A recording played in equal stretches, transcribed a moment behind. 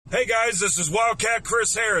Hey guys, this is Wildcat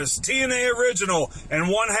Chris Harris, TNA original and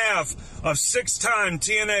one half of 6-time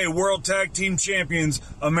TNA World Tag Team Champions,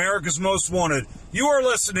 America's Most Wanted. You are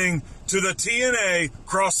listening to the TNA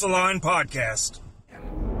Cross the Line podcast.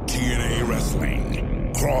 TNA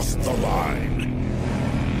Wrestling, Cross the Line.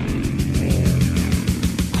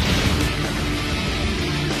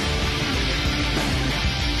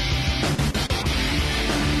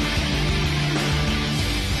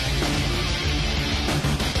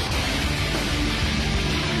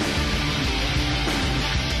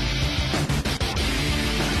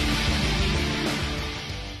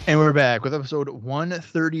 And we're back with episode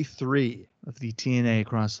 133 of the TNA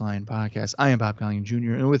Crossline podcast. I am Bob Collion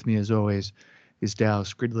Jr., and with me, as always, is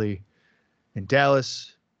Dallas Gridley. In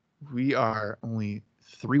Dallas, we are only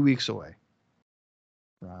 3 weeks away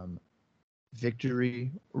from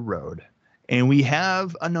Victory Road, and we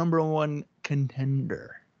have a number one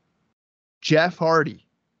contender. Jeff Hardy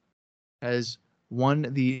has won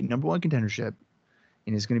the number one contendership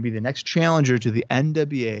and is going to be the next challenger to the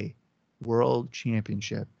NWA World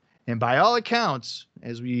Championship. And by all accounts,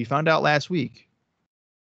 as we found out last week,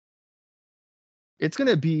 it's going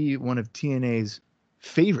to be one of TNA's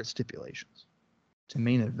favorite stipulations to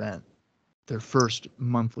main event their first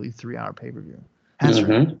monthly 3-hour pay-per-view. That's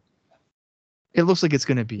right. It looks like it's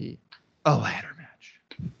going to be a ladder match.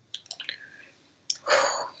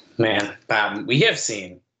 Man, we have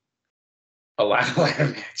seen a lot of ladder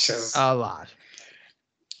matches. A lot.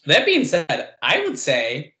 That being said, I would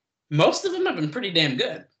say most of them have been pretty damn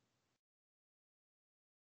good.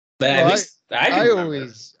 But Well, at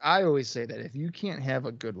least I always say that if you can't have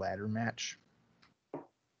a good ladder match,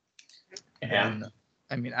 then,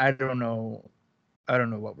 I mean, I don't know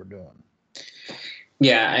what we're doing.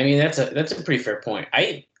 Yeah, I mean that's a pretty fair point.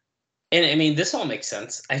 I mean this all makes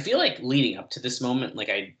sense. I feel like leading up to this moment,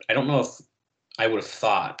 like I don't know if I would have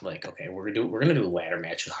thought like, okay, we're gonna do a ladder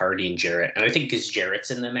match with Hardy and Jarrett, and I think because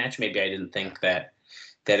Jarrett's in the match, maybe I didn't think that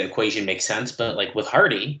equation makes sense. But like with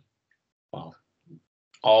Hardy, well,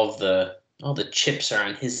 all the chips are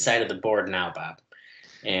on his side of the board now, Bob.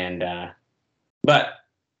 And but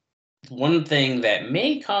one thing that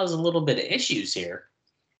may cause a little bit of issues here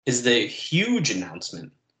is the huge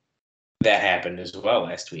announcement that happened as well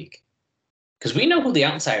last week. Because we know who the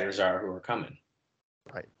outsiders are who are coming.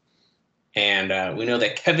 Right. And we know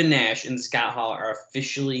that Kevin Nash and Scott Hall are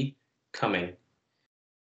officially coming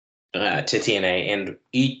to TNA, and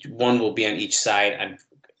each one will be on each side.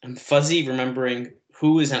 I'm fuzzy remembering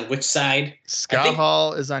who is on which side. Scott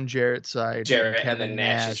Hall is on Jarrett's side. Jarrett and then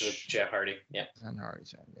Nash is with Jeff Hardy. Yeah, on Hardy's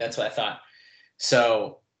side. Yeah. That's what I thought.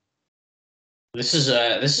 So this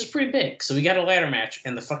is pretty big. So we got a ladder match,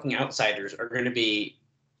 and the fucking outsiders are going to be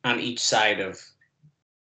on each side of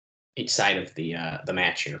the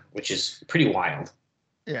match here, which is pretty wild.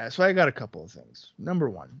 Yeah, so I got a couple of things. Number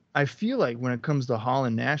one, I feel like when it comes to Hall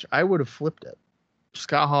and Nash, I would have flipped it.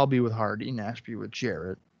 Scott Hall be with Hardy, Nash be with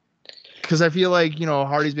Jarrett. Because I feel like,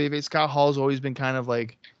 Hardy's baby, Scott Hall's always been kind of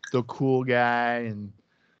like the cool guy, and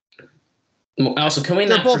also can we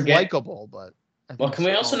they're not both forget likable, but can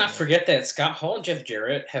we also not forget that Scott Hall and Jeff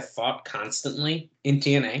Jarrett have fought constantly in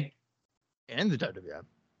TNA and the WWF.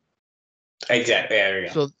 Exactly. There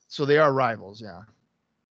you go. So they are rivals, yeah.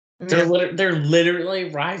 They're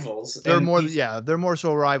literally rivals. They're more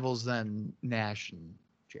so rivals than Nash and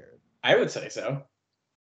Jarrett. I would say so.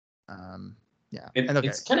 Yeah.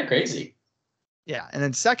 It's kind of crazy. Yeah, and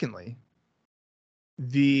then secondly,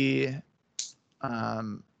 the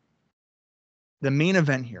main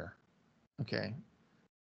event here, okay,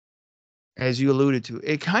 as you alluded to,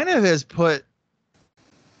 it kind of has put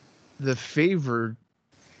the favor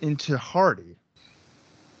into Hardy,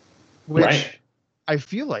 which right. I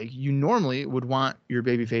feel like you normally would want your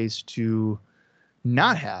babyface to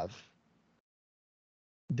not have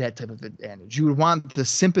that type of advantage. You would want the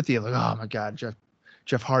sympathy of like, oh my God,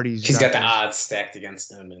 Jeff Hardy's. He's got the odds stacked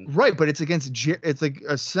against him, right? But it's against it's like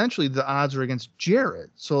essentially the odds are against Jarrett.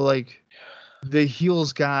 So like the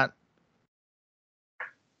heels got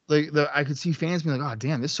like I could see fans being like, oh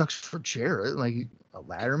damn, this sucks for Jarrett. Like a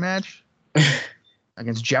ladder match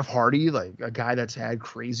against Jeff Hardy, like a guy that's had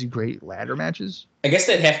crazy great ladder matches. I guess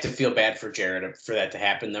they'd have to feel bad for Jarrett for that to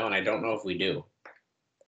happen though, and I don't know if we do.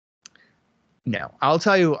 No, I will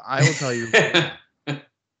tell you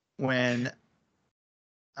when,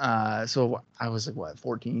 so I was like, what,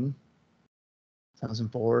 14,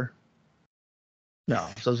 2004? No,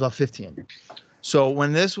 so I was about 15. So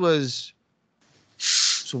when this was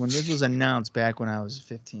announced back when I was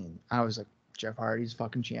 15, I was like, Jeff Hardy's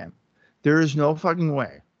fucking champ. There is no fucking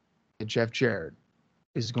way that Jeff Jarrett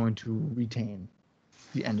is going to retain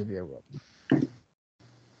the NWA World.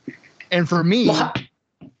 And for me, Well,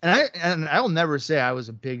 and I will never say I was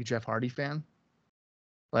a big Jeff Hardy fan.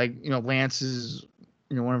 Like, Lance is,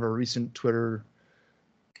 one of our recent Twitter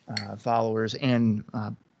followers and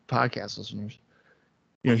podcast listeners.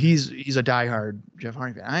 He's a diehard Jeff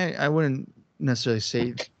Hardy fan. I wouldn't necessarily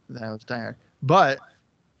say that I was diehard, but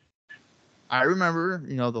I remember,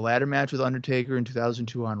 the ladder match with Undertaker in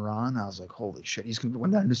 2002 on Raw, and I was like, holy shit, he's going to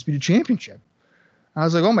win that Undisputed Championship. I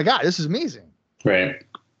was like, oh my God, this is amazing. Right.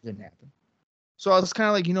 Didn't happen. So I was kind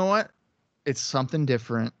of like, you know what? It's something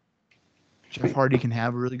different. Jeff Hardy can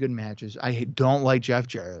have really good matches. I don't like Jeff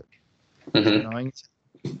Jarrett. Mm-hmm.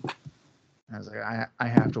 I was like, I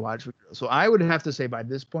have to watch. So I would have to say by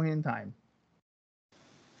this point in time,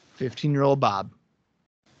 15-year-old Bob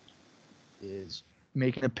is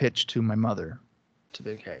making a pitch to my mother to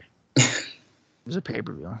be like, hey, there's a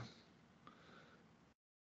pay-per-view.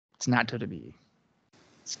 It's not WWE.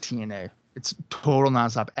 It's TNA. It's total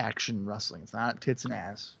nonstop action wrestling. It's not tits and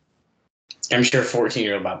ass. I'm sure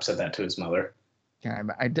 14-year-old Bob said that to his mother. Yeah,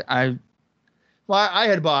 I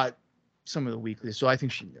had bought some of the weeklies, so I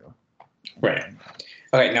think she knew. Right.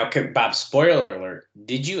 Okay, now, Bob, spoiler alert.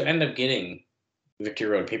 Did you end up getting Victory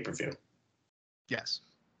Road pay-per-view? Yes.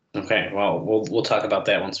 Okay, well, we'll talk about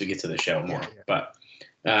that once we get to the show more. Yeah. But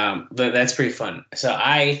that's pretty fun. So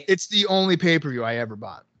it's the only pay-per-view I ever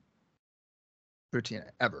bought for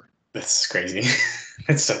TNA, ever. That's crazy.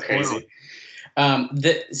 That's so crazy.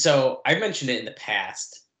 So I mentioned it in the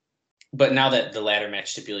past, but now that the ladder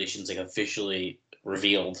match stipulations like officially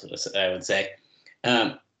revealed, I would say,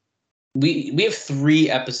 we have 3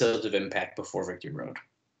 episodes of Impact before Victory Road.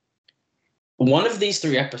 One of these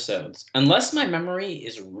 3 episodes, unless my memory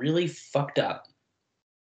is really fucked up,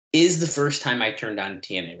 is the first time I turned on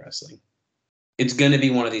TNA wrestling. It's going to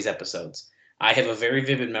be one of these episodes. I have a very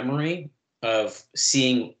vivid memory of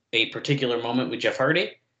seeing a particular moment with Jeff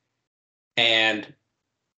Hardy. And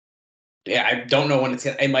yeah, I don't know when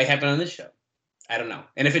it might happen on this show. I don't know.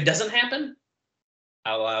 And if it doesn't happen,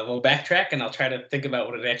 we'll backtrack and I'll try to think about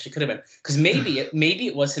what it actually could have been. Because maybe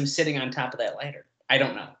it was him sitting on top of that ladder. I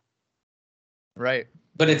don't know. Right.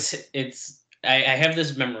 But I have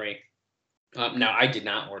this memory. Now, I did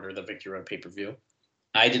not order the Victory Road pay-per-view.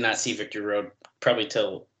 I did not see Victory Road probably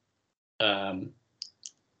till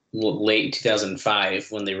late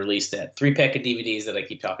 2005 when they released that 3-pack of DVDs that I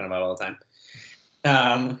keep talking about all the time.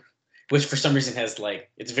 Which for some reason has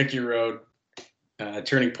it's Victory Road,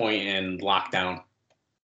 Turning Point, and Lockdown,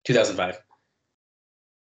 2005.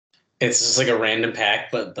 It's just like a random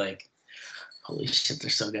pack, but holy shit, they're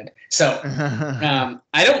so good. So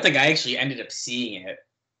I don't think I actually ended up seeing it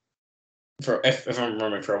if I'm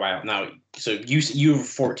remembering for a while. Now, so you were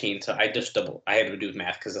 14, so I had to do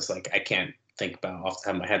math because it's I can't think about off the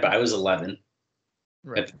top of my head, but I was 11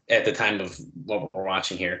 right. at the time of what we're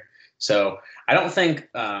watching here. So I don't think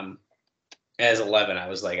as 11 I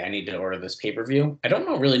was I need to order this pay-per-view. I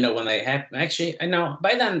don't really know when they happened. Actually, I know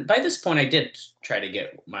by this point I did try to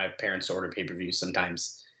get my parents to order pay-per-views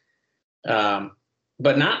sometimes,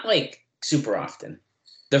 but not super often.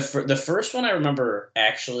 The first one I remember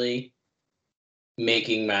actually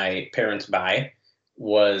making my parents buy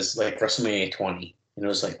was WrestleMania 20. And it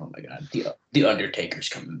was oh my God, the Undertaker's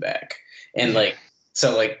coming back, and it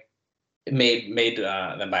made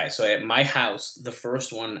them buy it. So at my house, the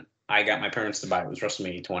first one I got my parents to buy was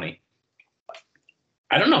WrestleMania 20.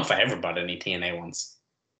 I don't know if I ever bought any TNA ones.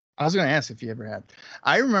 I was going to ask if you ever had.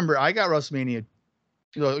 I remember I got WrestleMania.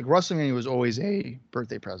 WrestleMania was always a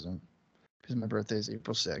birthday present because my birthday is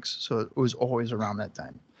April 6th, so it was always around that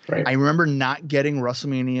time. Right. I remember not getting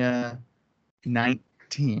WrestleMania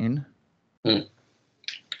 19.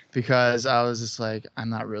 Because I was just I'm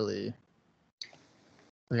not really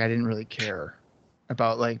I didn't really care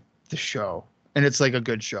about the show, and it's a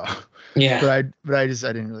good show. Yeah. But I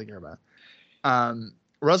didn't really care about it.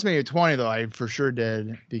 WrestleMania 20 though I for sure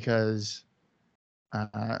did because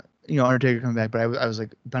Undertaker coming back, but I was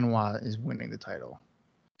Benoit is winning the title,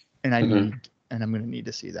 and I'm gonna need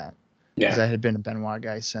to see that because I had been a Benoit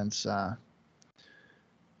guy since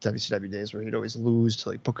WCW days where he'd always lose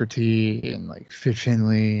to Booker T and Fit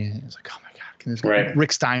Finlay. And it's oh my God, can this guy,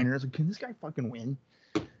 Rick Steiner? Can this guy fucking win?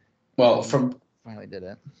 Well, finally did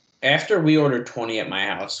it. After we ordered 20 at my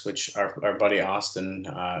house, which our buddy Austin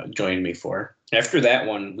joined me for. After that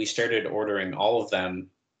one, we started ordering all of them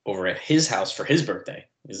over at his house for his birthday.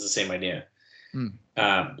 It's the same idea. And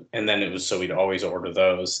then it was so we'd always order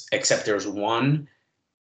those, except there was one,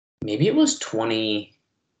 maybe it was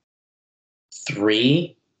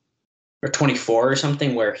 23 or 24 or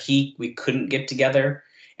something where we couldn't get together.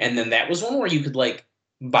 And then that was one where you could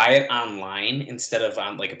buy it online instead of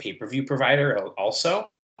on a pay-per-view provider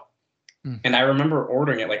also. And I remember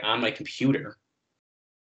ordering it like on my computer.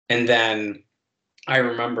 And then I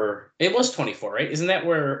remember it was 24, right? Isn't that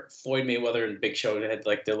where Floyd Mayweather and Big Show had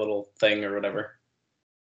like their little thing or whatever?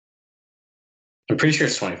 I'm pretty sure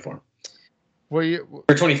it's 24. Well, you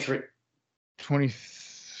Or 23. 20.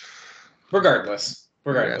 Regardless.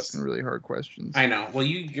 You're asking really hard questions. I know. Well,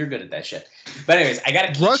 you're good at that shit. But anyways, I got a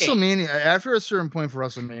keychain. WrestleMania. After a certain point for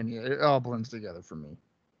WrestleMania, it all blends together for me.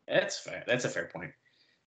 That's fair. That's a fair point.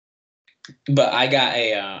 But I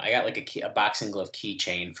got like a boxing glove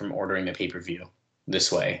keychain from ordering the pay-per-view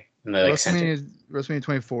this way. And they, like, WrestleMania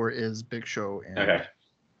 24 is Big Show and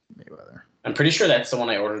Mayweather. I'm pretty sure that's the one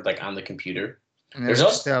I ordered like on the computer. And there's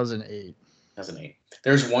also 2008. 2008.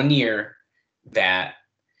 There's 1 year that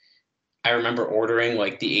I remember ordering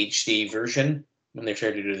like the HD version when they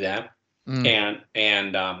tried to do that, and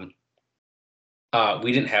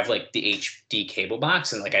we didn't have like the HD cable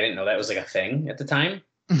box, and like I didn't know that was like a thing at the time,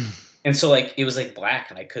 and so like it was like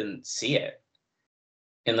black and I couldn't see it,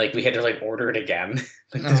 and like we had to like order it again.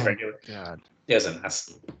 Like this regular. God, it was a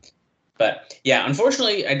mess. But yeah,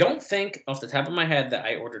 unfortunately, I don't think off the top of my head that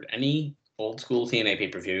I ordered any old school TNA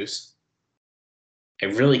pay-per-views. I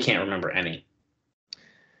really can't remember any.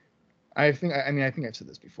 I think I've said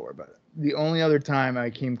this before, but the only other time I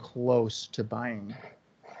came close to buying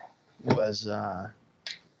was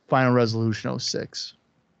Final Resolution 06.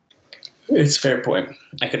 It's a fair point.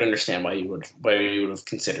 I could understand why you would have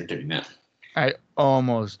considered doing that. I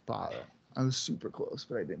almost bought it. I was super close,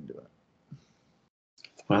 but I didn't do it.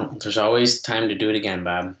 Well, there's always time to do it again,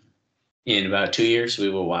 Bob. In about 2 years, we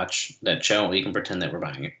will watch that show, and we can pretend that we're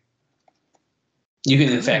buying it. You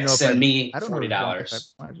can, in fact, send me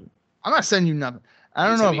 $40. I'm not sending you nothing. I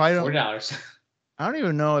don't know if I don't. $40. I don't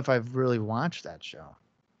even know if I've really watched that show.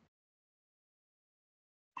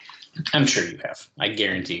 I'm sure you have. I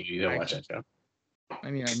guarantee you have watched that show. I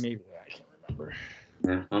mean, maybe I can't remember.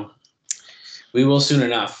 Yeah, well, we will soon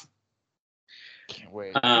enough. Can't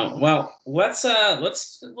wait. Well, let's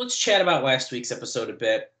chat about last week's episode a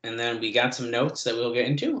bit, and then we got some notes that we'll get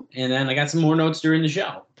into, and then I got some more notes during the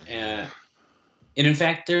show. And in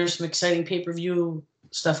fact, there's some exciting pay-per-view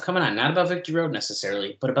stuff coming on, not about Victory Road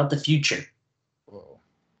necessarily, but about the future. Whoa.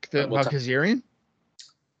 About Kazarian?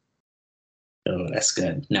 Oh, that's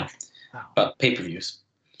good. No. About pay-per-views.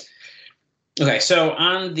 Okay, so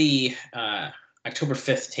on the October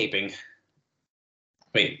 5th taping.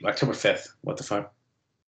 Wait, October 5th. What the fuck?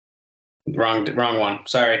 Wrong one.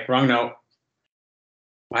 Sorry, wrong note.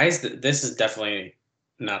 Why is this is definitely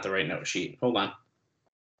not the right note sheet. Hold on.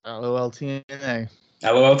 LOL TNA.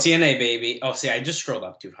 LOL TNA, baby. Oh, see, I just scrolled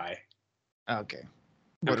up too high. Okay.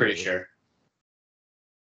 I'm pretty sure.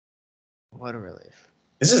 What a relief.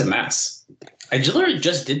 This is a mess. I literally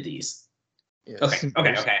just did these. Yeah, Okay.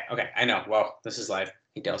 I know. Well, this is live.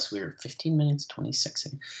 Hey, Dallas, we were 15 minutes, 26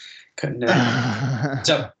 seconds. Couldn't.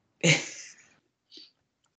 So,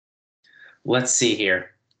 let's see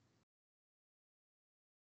here.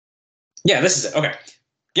 Yeah, this is it. Okay.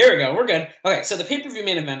 Here we go. We're good. Okay, so the pay-per-view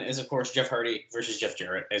main event is, of course, Jeff Hardy versus Jeff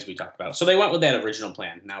Jarrett, as we talked about. So they went with that original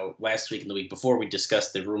plan. Now, last week and the week before, we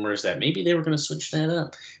discussed the rumors that maybe they were going to switch that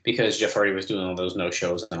up because Jeff Hardy was doing all those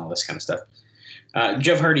no-shows and all this kind of stuff.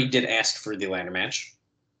 Jeff Hardy did ask for the ladder match.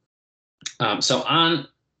 So on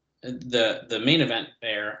the main event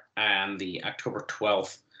there on the October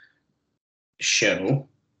 12th show,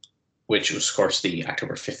 which was, of course, the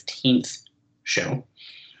October 15th show,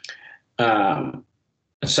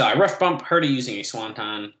 so a rough bump, Hardy using a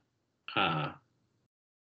swanton,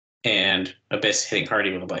 and Abyss hitting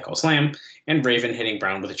Hardy with a Black Hole Slam, and Raven hitting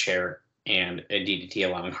Brown with a chair and a DDT,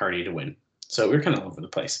 allowing Hardy to win. So we were kind of all over the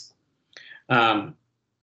place. And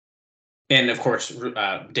of course,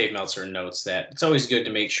 Dave Meltzer notes that it's always good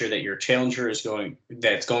to make sure that your challenger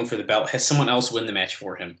that's going for the belt has someone else win the match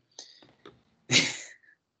for him,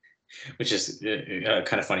 which is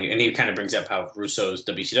kind of funny. And he kind of brings up how Russo's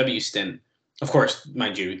WCW stint. Of course,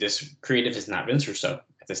 mind you, this creative is not Vince Russo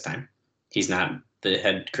at this time. He's not the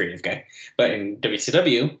head creative guy. But in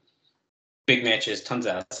WCW, big matches, tons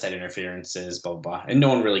of outside interferences, blah, blah, blah. And no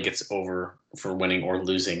one really gets over for winning or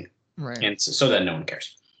losing. Right. And so then no one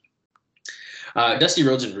cares. Dusty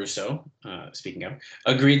Rhodes and Russo, speaking of,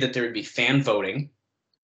 agreed that there would be fan voting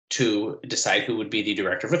to decide who would be the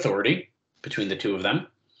director of authority between the two of them.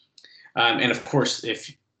 And of course,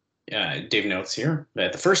 if Dave notes here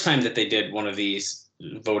that the first time that they did one of these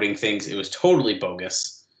voting things, it was totally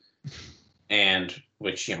bogus, and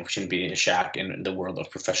which shouldn't be a shock in the world of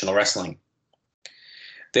professional wrestling.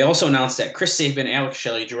 They also announced that Chris Sabin, Alex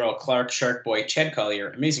Shelley, Jarrell Clark, Shark Boy, Chad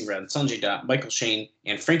Collier, Amazing Red, Sanjay Dutt, Michael Shane,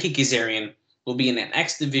 and Frankie Kazarian will be in an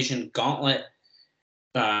X Division Gauntlet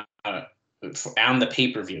on the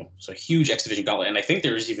pay-per-view. So a huge X Division gauntlet. And I think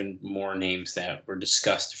there's even more names that were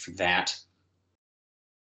discussed for that.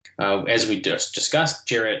 As we just discussed,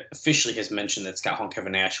 Jarrett officially has mentioned that Scott Hall and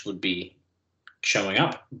Kevin Nash would be showing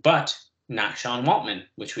up, but not Sean Waltman,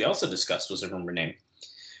 which we also discussed was a rumor name.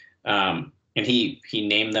 And he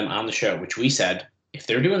named them on the show, which we said, if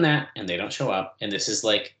they're doing that and they don't show up, and this is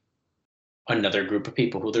like another group of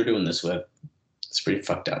people who they're doing this with, it's pretty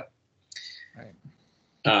fucked up.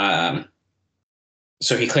 Right.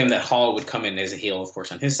 So he claimed that Hall would come in as a heel, of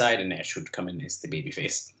course, on his side, and Nash would come in as the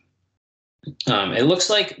babyface. It looks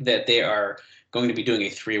like that they are going to be doing a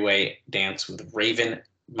three-way dance with Raven,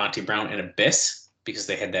 Monty Brown, and Abyss, because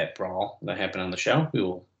they had that brawl that happened on the show.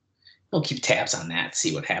 We'll keep tabs on that,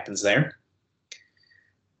 see what happens there.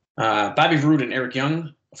 Bobby Roode and Eric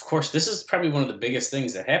Young, of course, this is probably one of the biggest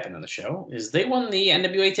things that happened on the show, is they won the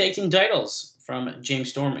NWA Tag Team titles from James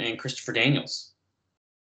Storm and Christopher Daniels.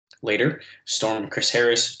 Later, Storm and Chris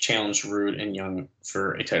Harris challenged Roode and Young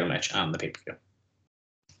for a title match on the pay-per-view.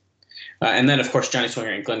 And then, of course, Johnny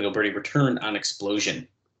Swinger and Glenn Gilberti returned on Explosion.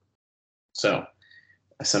 So,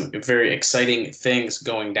 some very exciting things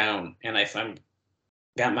going down. And I think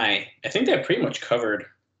that pretty much covered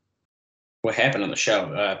what happened on the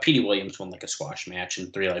show. Petey Williams won like a squash match,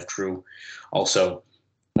 and 3 Live Crew also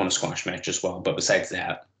won a squash match as well. But besides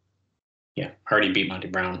that, yeah, Hardy beat Monty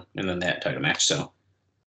Brown, and then that title match. So,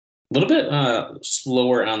 a little bit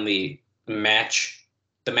slower on the match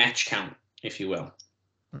count, if you will.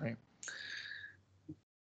 Right.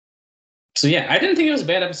 So, yeah, I didn't think it was a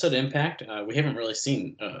bad episode of Impact. We haven't really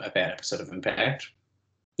seen a bad episode of Impact.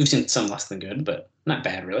 We've seen some less than good, but not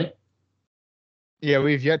bad, really. Yeah,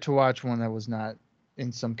 we've yet to watch one that was not,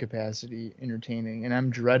 in some capacity, entertaining. And I'm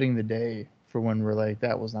dreading the day for when we're like,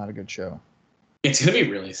 that was not a good show. It's going to be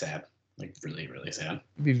really sad. Like, really, really sad.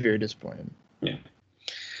 I'd be very disappointed. Yeah.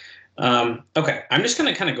 Okay, I'm just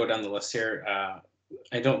going to kind of go down the list here.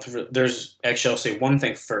 There's actually, I'll say one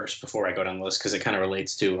thing first before I go down the list, because it kind of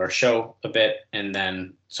relates to our show a bit, and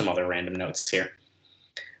then some other random notes here.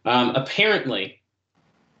 Apparently,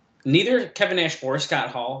 neither Kevin Nash or Scott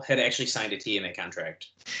Hall had actually signed a TNA contract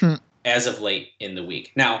as of late in the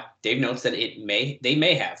week. Now, Dave notes that they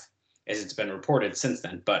may have, as it's been reported since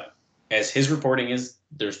then, but as his reporting is,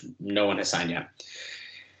 there's no one has signed yet.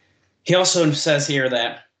 He also says here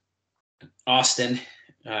that Austin,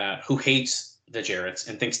 who hates the Jarretts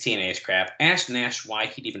and thinks TNA is crap, asked Nash why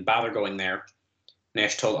he'd even bother going there.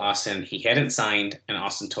 Nash told Austin he hadn't signed, and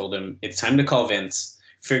Austin told him it's time to call Vince,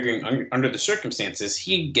 figuring under the circumstances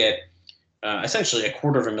he'd get essentially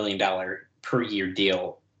 $250,000 per year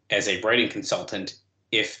deal as a writing consultant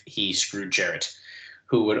if he screwed Jarrett,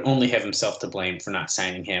 who would only have himself to blame for not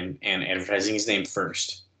signing him and advertising his name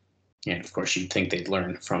first. And of course, you'd think they'd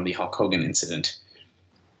learn from the Hulk Hogan incident.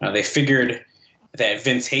 They figured that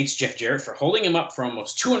Vince hates Jeff Jarrett for holding him up for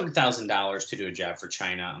almost $200,000 to do a job for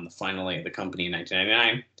China on the final day of the company in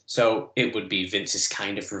 1999. So it would be Vince's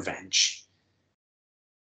kind of revenge.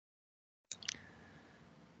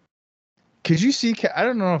 Could you see? I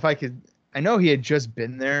don't know if I could. I know he had just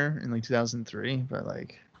been there in like 2003, but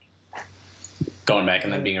like going back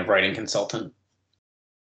and then being a writing consultant.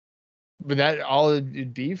 But that all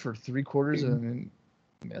it'd be for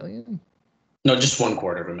 $750,000? No, just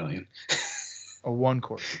 $250,000. A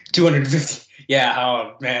 1/4. 250. Yeah.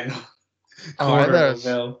 Oh man. I thought it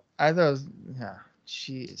was. Yeah.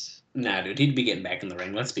 Jeez. Nah, dude, he'd be getting back in the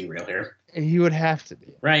ring. Let's be real here. He would have to be.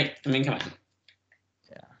 Right. I mean, come on.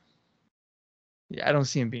 Yeah, I don't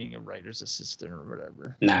see him being a writer's assistant or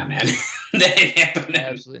whatever. Nah, man. That ain't happening.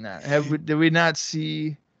 Absolutely not. Did we not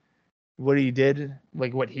see what he did?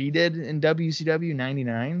 Like what he did in WCW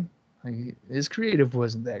 99? Like, his creative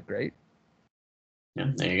wasn't that great.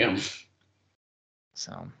 Yeah, there you go.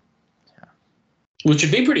 So, yeah. Which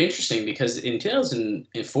would be pretty interesting because in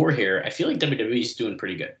 2004 here, I feel like WWE's doing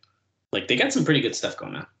pretty good. Like, they got some pretty good stuff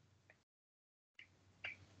going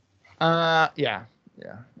on. Yeah.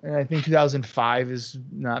 And I think 2005 is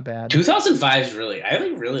not bad. 2005 is I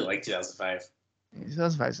really like 2005.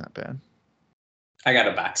 2005 is not bad. I got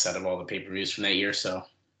a box set of all the pay-per-views from that year, so.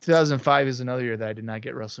 2005 is another year that I did not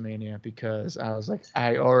get WrestleMania because I was like,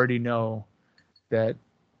 I already know that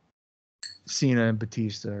Cena and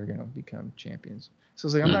Batista are going to become champions. So I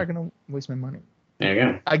was like, I'm not going to waste my money. There you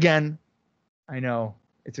go. Again, I know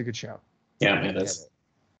it's a good show. Yeah, it is.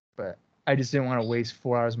 But I just didn't want to waste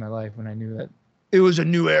 4 hours of my life when I knew that it was a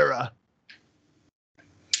new era.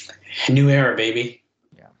 New era, baby.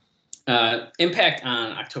 Yeah. Impact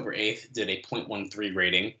on October 8th did a .13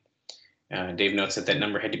 rating. Dave notes that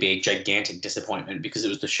number had to be a gigantic disappointment because it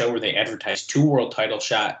was the show where they advertised 2 world title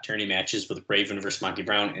shot tourney matches with Raven versus Monty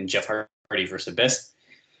Brown and Jeff Hardy Hardy versus Abyss.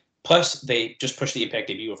 Plus, they just pushed the Impact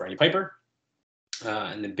debut of Roddy Piper,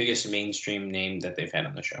 and the biggest mainstream name that they've had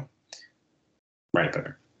on the show, Roddy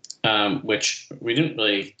Piper. Which we didn't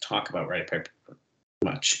really talk about Roddy Piper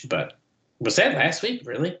much, but was that last week?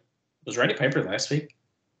 Really? Was Roddy Piper last week?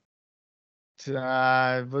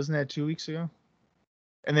 Wasn't that 2 weeks ago?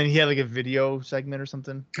 And then he had like a video segment or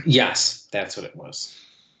something. Yes, that's what it was.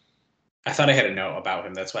 I thought I had a note about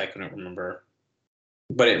him. That's why I couldn't remember.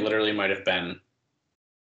 But it literally might have been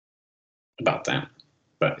about that.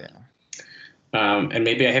 But yeah. And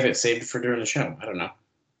maybe I have it saved for during the show. I don't know.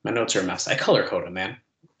 My notes are a mess. I color code them, man.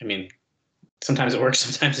 I mean, sometimes it works,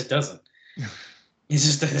 sometimes it doesn't.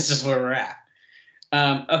 It's just where we're at.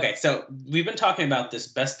 Okay, so we've been talking about this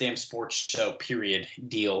Best Damn Sports Show period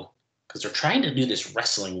deal because they're trying to do this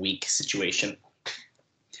wrestling week situation.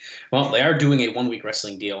 Well, they are doing a 1 week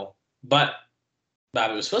wrestling deal, but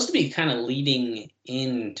Bob, it was supposed to be kind of leading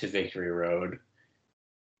into Victory Road,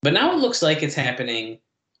 but now it looks like it's happening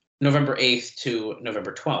November 8th to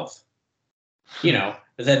November 12th. You know,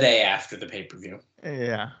 the day after the pay-per-view.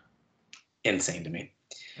 Yeah. Insane to me.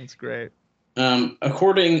 That's great.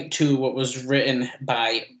 According to what was written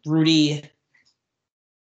by Rudy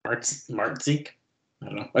Martzik, I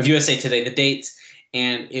don't know, of USA Today, the dates,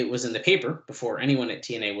 and it was in the paper before anyone at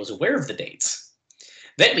TNA was aware of the dates.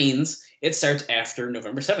 That means it starts after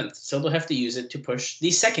November 7th, so they'll have to use it to push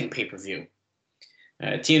the second pay-per-view.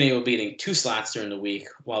 TNA will be getting 2 slots during the week,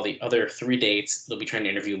 while the other 3 dates, they'll be trying to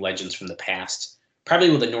interview legends from the past, probably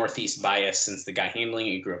with a Northeast bias since the guy handling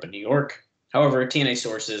it grew up in New York. However, TNA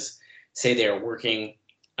sources say they are working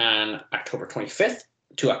on October 25th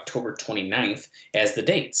to October 29th as the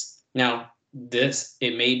dates. Now,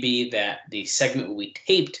 it may be that the segment will be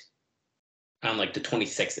taped on like the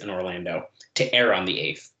 26th in Orlando to air on the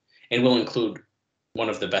 8th, and will include one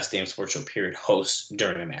of the Best Damn Sports Show period hosts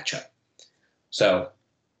during the matchup. So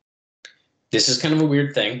this is kind of a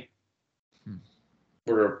weird thing.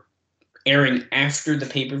 We're airing after the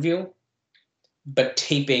pay-per-view, but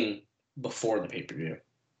taping before the pay-per-view.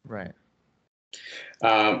 Right.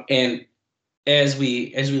 And as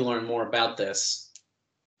we learn more about this,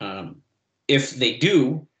 if they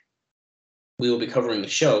do, we will be covering the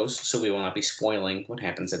shows, so we will not be spoiling what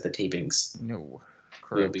happens at the tapings. No,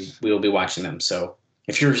 correct. We will be watching them. So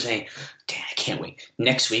if you're saying, "Damn, I can't wait.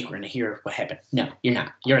 Next week we're gonna hear what happened," no, you're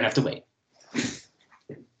not. You're gonna have to wait.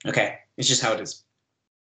 Okay, it's just how it is.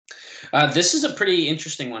 This is a pretty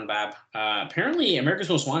interesting one, Bob. Apparently, America's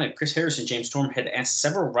Most Wanted, Chris Harris and James Storm had asked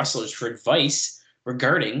several wrestlers for advice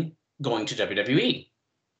regarding going to WWE,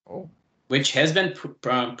 which has been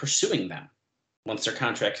pursuing them once their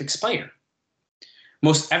contracts expire.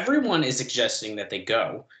 Most everyone is suggesting that they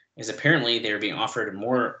go, as apparently they're being offered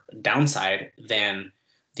more downside than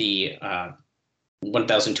the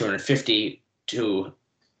 $1,250 to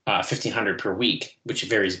 $1,500 per week, which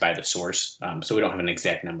varies by the source. So we don't have an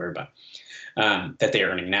exact number, but that they are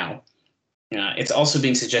earning now. It's also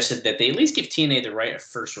being suggested that they at least give TNA the right of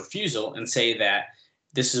first refusal and say that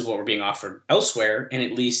this is what we're being offered elsewhere, and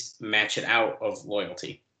at least match it out of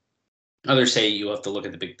loyalty. Others say you have to look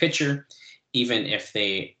at the big picture. Even if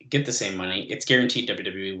they get the same money, it's guaranteed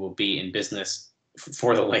WWE will be in business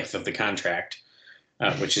for the length of the contract,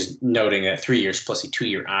 which is noting that 3 years plus a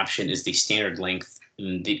 2-year option is the standard length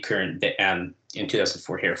in the current in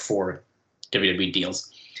 2004 here for WWE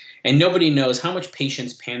deals. And nobody knows how much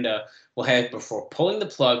patience Panda will have before pulling the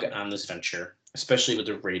plug on this venture, especially with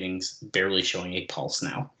the ratings barely showing a pulse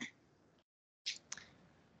now.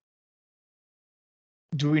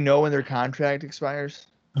 Do we know when their contract expires?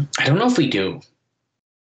 I don't know if we do.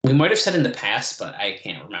 We might have said in the past, but I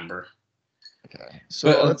can't remember. Okay.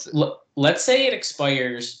 So let's say it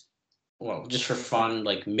expires, well, just for fun,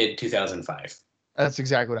 like mid-2005. That's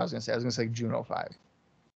exactly what I was going to say. I was going to say June 05.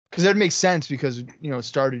 Because that makes sense because, it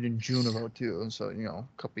started in June of 02. So, a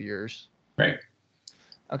couple of years. Right.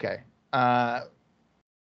 Okay.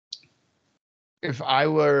 If I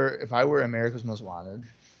were America's Most Wanted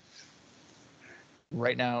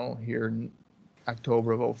right now here in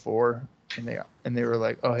October of 04, and they were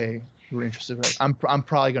like, "Oh, hey, we're interested." I'm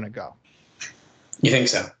probably gonna go. You think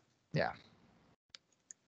so? Yeah.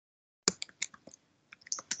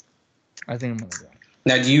 I think I'm gonna go.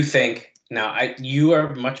 Now, do you think? You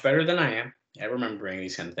are much better than I am at remembering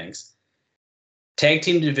these kind of things. Tag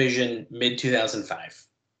team division mid 2005.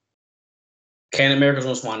 Can America's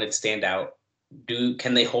Most Wanted stand out?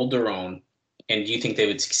 Can they hold their own? And do you think they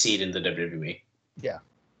would succeed in the WWE? Yeah.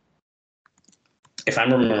 If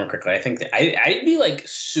I'm remembering correctly, I think that I'd be like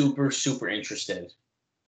super, super interested,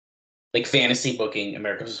 like fantasy booking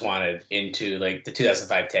America's Most Wanted into like the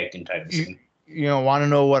 2005 tag team title scene. want to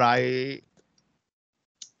know what I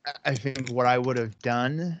think what I would have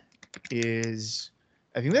done is,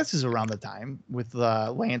 I think this is around the time with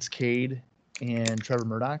Lance Cade and Trevor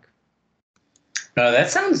Murdoch. That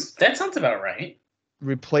sounds about right.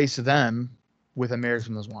 Replace them with America's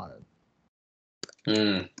Most Wanted.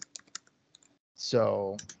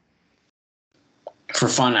 So, for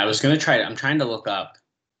fun, I was gonna try it. I'm trying to look up.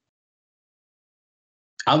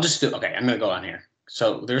 I'm gonna go on here.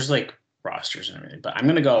 So there's like rosters and everything, but I'm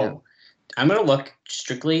gonna go. Yeah. I'm gonna look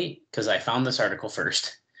strictly because I found this article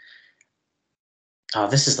first. Oh,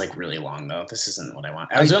 this is like really long though. This isn't what I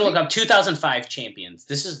want. I was gonna look up 2005 champions.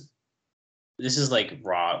 This is like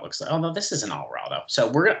Raw. It looks like. Oh no, this isn't all Raw though.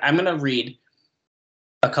 So I'm gonna read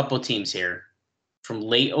a couple teams here from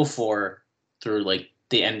late 2004 through like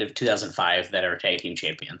the end of 2005 that are tag team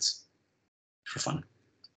champions for fun.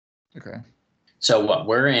 Okay. So what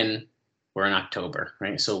we're in October,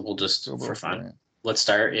 right? So we'll just for fun. Right. Let's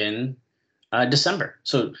start in December.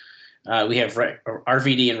 So we have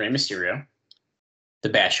RVD and Rey Mysterio, the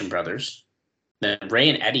Basham brothers. Then Ray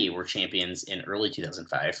and Eddie were champions in early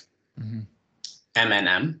 2005. Mm-hmm.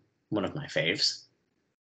 MNM, one of my faves.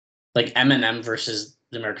 Like MNM versus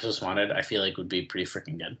the America's Most Wanted, I feel like would be pretty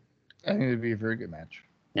freaking good. I think it would be a very good match.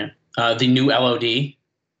 Yeah. The new LOD. You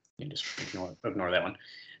can just ignore that one.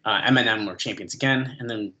 MNM were champions again. And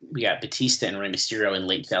then we got Batista and Rey Mysterio in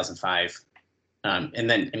late 2005. And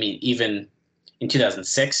then, I mean, even in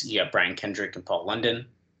 2006, you got Brian Kendrick and Paul London.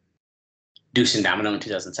 Deuce and Domino in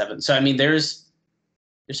 2007. So, I mean, there's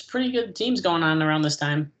pretty good teams going on around this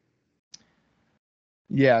time.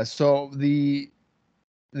 Yeah, so the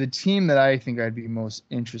team that I think I'd be most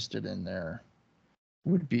interested in there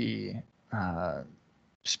would be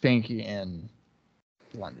Spanky and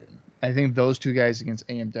London. I think those two guys against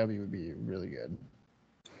AMW would be really good.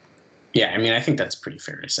 Yeah, I mean, I think that's pretty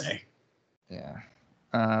fair to say. Yeah.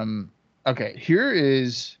 Okay, here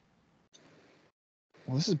is...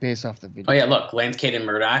 Well, this is based off the video. Oh, yeah, look, Lance Cade and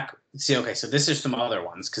Murdoch. See, okay, so this is some other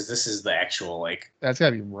ones, because this is the actual, like... That's got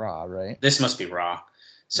to be Raw, right? This must be Raw.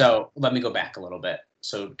 So let me go back a little bit.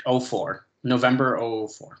 So 2004, November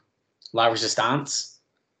 2004. La Resistance.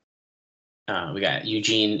 We got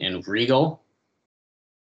Eugene and Regal.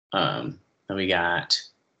 Then we got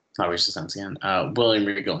La Resistance again. William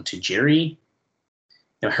Regal and Tajiri.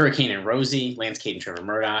 Then Hurricane and Rosie. Lance Cade and Trevor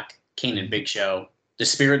Murdoch. Kane and Big Show. The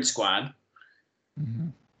Spirit Squad. Mm-hmm.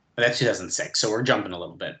 That's 2006. So we're jumping a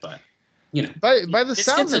little bit, but you know, by the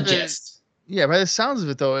sounds of it, yeah, by the sounds of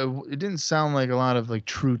it though, it didn't sound like a lot of like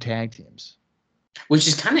true tag teams. Which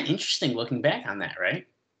is kind of interesting looking back on that, right?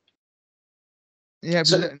 Yeah,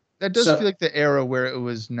 so, but that does feel like the era where it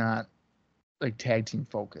was not like tag team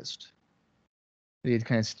focused. They had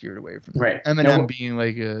kind of steered away from that. Right. MNM being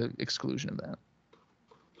like a exclusion of that.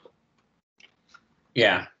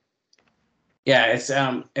 Yeah. Yeah, it's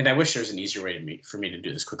and I wish there was an easier way for me to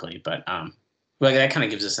do this quickly, but like that kind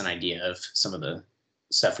of gives us an idea of some of the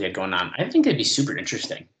stuff we had going on. I think it'd be super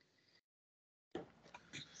interesting.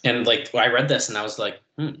 And like I read this and I was like,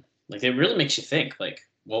 like it really makes you think, like,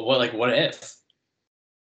 well, what if?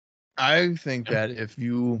 I think that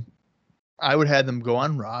I would have them go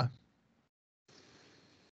on Raw,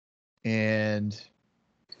 and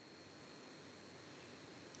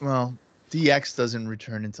well, DX doesn't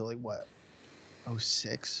return until like what,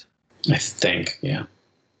 2006? I think, yeah.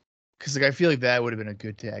 Because like I feel like that would have been a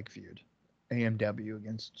good tag feud, AMW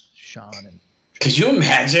against Sean and. Could you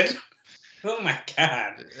imagine? Oh my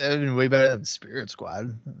god, that would have been way better than the Spirit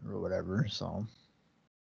Squad or whatever. So.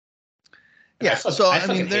 Yeah, I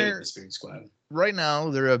mean, they're the Spirit Squad. Right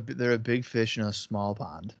now, they're a big fish in a small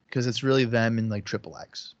pond because it's really them and like Triple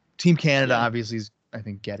X. Team Canada obviously is, I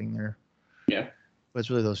think, getting there. Yeah, but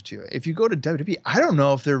it's really those two. If you go to WWE, I don't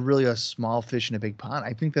know if they're really a small fish in a big pond.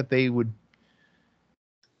 I think that they would.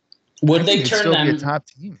 Would they turn them be a top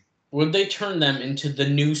team? Would they turn them into the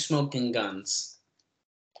new Smoking Guns?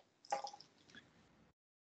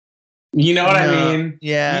 You know what I mean?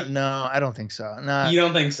 Yeah, no, I don't think so. No, you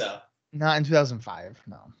don't think so? Not in 2005,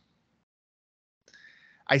 no.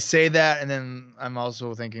 I say that, and then I'm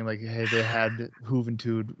also thinking, like, hey, they had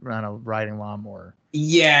Juventud on a riding lawnmower.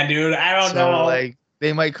 Yeah, dude, I don't know. Like,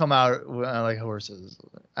 they might come out like horses.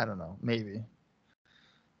 I don't know. Maybe.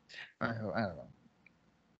 I don't know.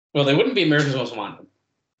 Well, they wouldn't be America's Most Wanted,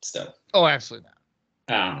 still. Oh, absolutely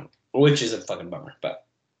not. Which is a fucking bummer, but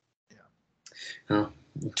yeah,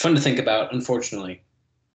 it's fun to think about. Unfortunately,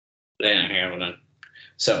 they didn't have it.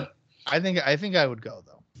 So. I think I would go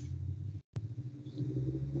though.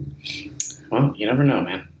 Well, you never know,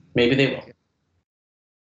 man. Maybe they will.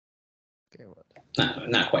 Okay, what?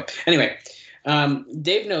 Not quite. Anyway,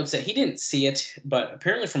 Dave notes that he didn't see it, but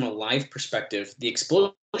apparently from a live perspective, the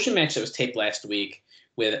Explosion match that was taped last week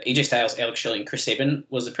with AJ Styles, Alex Shelley, and Chris Sabin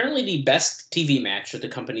was apparently the best TV match that the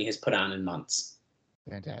company has put on in months.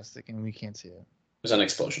 Fantastic, and we can't see it. It was on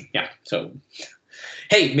Explosion, yeah. So,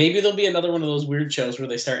 hey, maybe there'll be another one of those weird shows where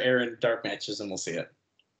they start airing dark matches and we'll see it.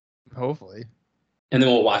 Hopefully. And then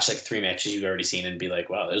we'll watch like 3 matches you've already seen and be like,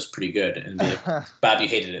 wow, that was pretty good. And be like, Bob, you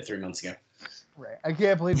hated it 3 months ago. Right. I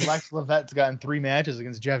can't believe Lex Levette's gotten 3 matches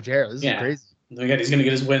against Jeff Jarrett. This is crazy. Oh my God, he's going to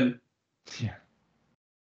get his win. Yeah.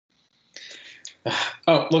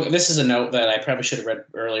 Oh, look, this is a note that I probably should have read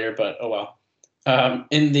earlier, but oh well.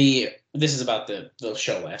 This is about the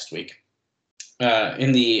show last week.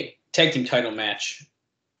 In the tag team title match,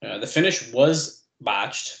 the finish was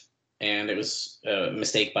botched, and it was a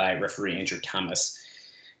mistake by referee Andrew Thomas.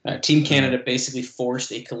 Team Canada basically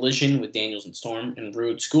forced a collision with Daniels and Storm and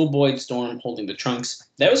Rude schoolboyed Storm holding the trunks.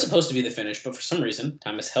 That was supposed to be the finish, but for some reason,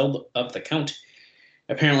 Thomas held up the count,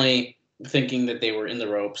 apparently thinking that they were in the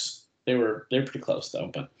ropes. They're pretty close, though.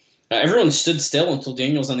 But everyone stood still until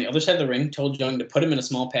Daniels on the other side of the ring told Young to put him in a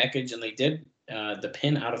small package, and they did the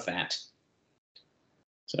pin out of that.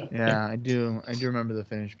 So yeah, I do remember the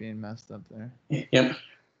finish being messed up there. Yep.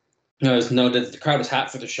 It was noted that the crowd was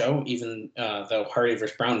hot for the show, even though Hardy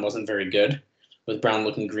vs. Brown wasn't very good, with Brown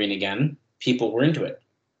looking green again. People were into it.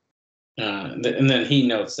 And then he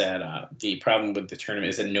notes that the problem with the tournament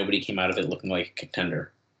is that nobody came out of it looking like a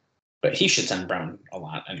contender. But he shits on Brown a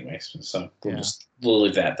lot anyway, so we'll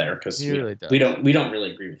leave that there because we don't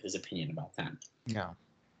really agree with his opinion about that. No.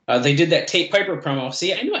 They did that Tate Piper promo.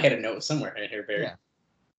 See, I knew I had a note somewhere in here, Barry.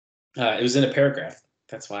 Yeah. It was in a paragraph.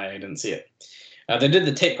 That's why I didn't see it. They did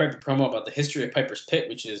the Tate Piper promo about the history of Piper's Pit,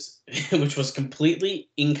 which was completely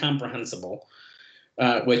incomprehensible.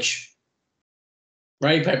 Which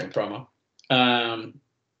Roddy Piper promo, at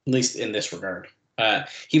least in this regard.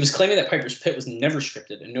 He was claiming that Piper's Pit was never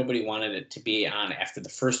scripted and nobody wanted it to be on after the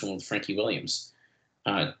first one with Frankie Williams.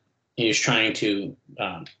 He was trying to,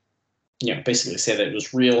 basically say that it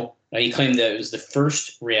was real. He claimed that it was the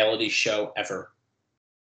first reality show ever.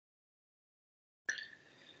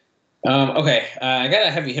 I got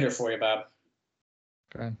a heavy hitter for you, Bob.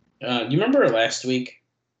 Okay. You remember last week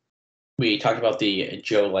we talked about the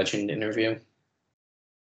Joe Legend interview?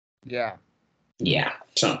 Yeah. Yeah,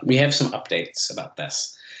 so we have some updates about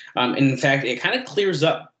this. In fact, it kind of clears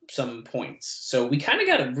up some points. So we kind of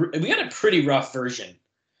got a pretty rough version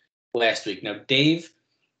last week. Now, Dave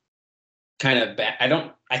kind of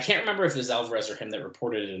I can't remember if it was Alvarez or him that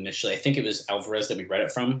reported it initially. I think it was Alvarez that we read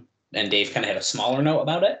it from, and Dave kind of had a smaller note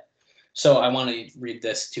about it. So I want to read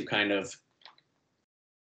this to kind of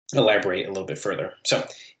elaborate a little bit further. So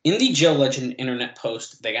in the Joe Legend internet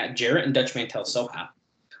post, they got Jarrett and Dutch Mantel so hot.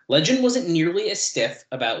 Legend wasn't nearly as stiff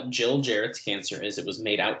about Jill Jarrett's cancer as it was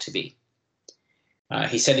made out to be.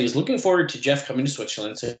 He said he was looking forward to Jeff coming to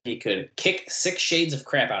Switzerland so he could kick 6 shades of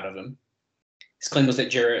crap out of him. His claim was that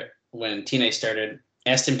Jarrett, when TNA started,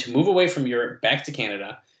 asked him to move away from Europe back to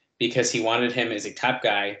Canada because he wanted him as a top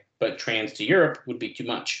guy, but trans to Europe would be too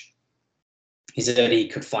much. He said that he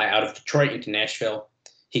could fly out of Detroit into Nashville.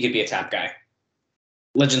 He could be a top guy.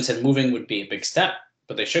 Legend said moving would be a big step,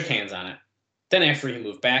 but they shook hands on it. Then after he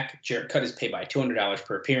moved back, Jarrett cut his pay by $200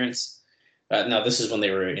 per appearance. Now, this is when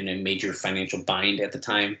they were in a major financial bind at the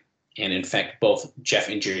time. And in fact, both Jeff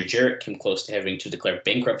and Jerry Jarrett came close to having to declare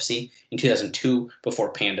bankruptcy in 2002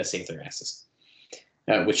 before Panda saved their asses,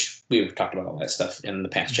 which we've talked about all that stuff in the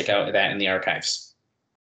past. Check out that in the archives.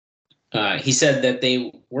 He said that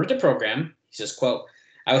they were the program. He says, quote,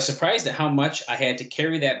 "I was surprised at how much I had to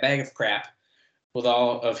carry that bag of crap with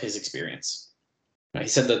all of his experience." He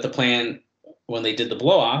said that the plan when they did the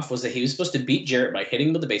blow-off was that he was supposed to beat Jarrett by hitting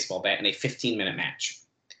him with a baseball bat in a 15-minute match.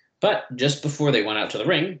 But just before they went out to the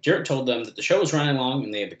ring, Jarrett told them that the show was running long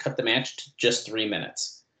and they had to cut the match to just 3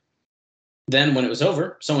 minutes. Then when it was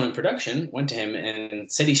over, someone in production went to him and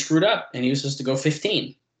said he screwed up and he was supposed to go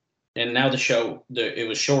 15. And now the show, it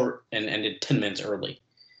was short and ended 10 minutes early.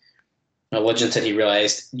 Legend said he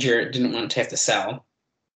realized Jarrett didn't want to have to sell,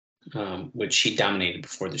 which he dominated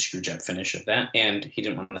before the screwjob finish of that, and he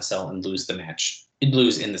didn't want to sell and lose the match. He'd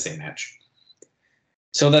lose in the same match.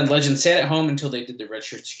 So then Legend sat at home until they did the red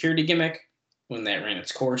shirt security gimmick. When that ran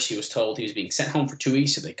its course, he was told he was being sent home for 2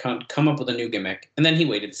 weeks so they could come up with a new gimmick, and then he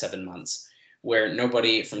waited 7 months, where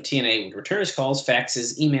nobody from TNA would return his calls,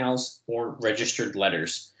 faxes, emails, or registered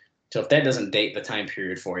letters. So if that doesn't date the time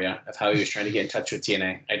period for you of how he was trying to get in touch with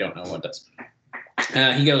TNA, I don't know what does.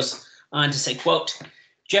 He goes on to say, quote,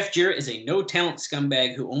 "Jeff Jarrett is a no-talent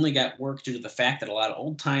scumbag who only got work due to the fact that a lot of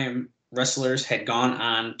old-time wrestlers had gone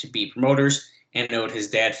on to be promoters and owed his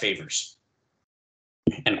dad favors.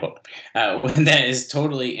 End quote. When that is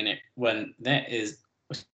totally in it,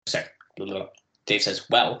 sorry, Dave says,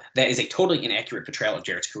 well, that is a totally inaccurate portrayal of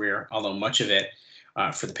Jarrett's career, although much of it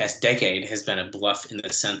for the past decade has been a bluff in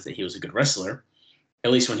the sense that he was a good wrestler.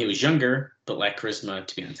 At least when he was younger, but lacked charisma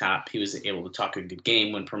to be on top, he was able to talk a good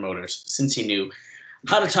game when promoters, since he knew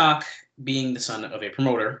how to talk, being the son of a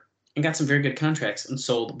promoter, and got some very good contracts and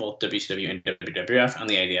sold both WCW and WWF on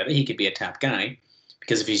the idea that he could be a top guy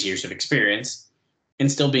because of his years of experience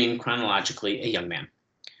and still being chronologically a young man.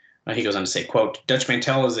 He goes on to say, quote, Dutch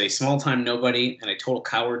Mantel is a small-time nobody and a total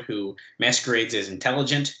coward who masquerades as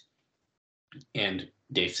intelligent. And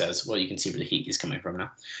Dave says, well, you can see where the heat is coming from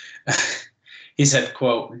now. He said,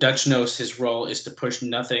 quote, Dutch knows his role is to push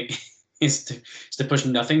nothing, to push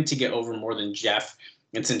nothing to get over more than Jeff.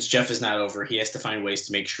 And since Jeff is not over, he has to find ways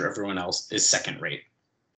to make sure everyone else is second rate.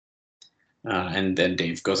 And then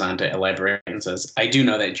Dave goes on to elaborate and says, I do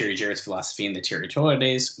know that Jerry Jarrett's philosophy in the Terry Tola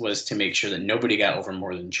days was to make sure that nobody got over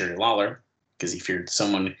more than Jerry Lawler, because he feared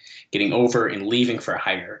someone getting over and leaving for a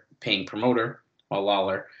higher paying promoter, while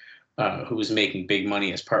Lawler, who was making big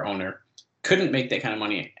money as part owner, couldn't make that kind of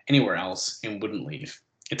money anywhere else and wouldn't leave.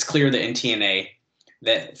 It's clear that in TNA,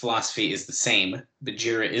 that philosophy is the same, but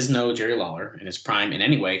Jarrett is no Jerry Lawler in his prime in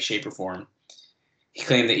any way, shape, or form. He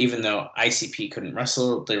claimed that even though ICP couldn't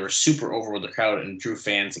wrestle, they were super over with the crowd and drew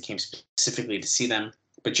fans that came specifically to see them.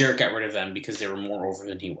 But Jarrett got rid of them because they were more over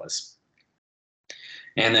than he was.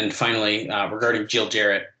 And then finally, regarding Jill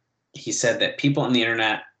Jarrett, he said that people on the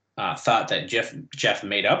internet thought that Jeff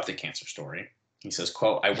made up the cancer story. He says,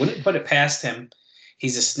 quote, I wouldn't put it past him.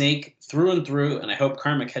 He's a snake through and through, and I hope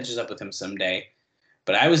karma catches up with him someday.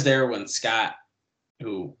 But I was there when Scott,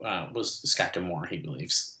 who was Scott D'Amore, he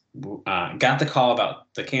believes, got the call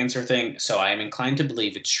about the cancer thing, so I am inclined to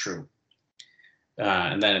believe it's true.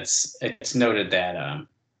 And then it's noted that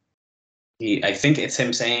I think it's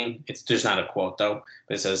him saying, there's not a quote though,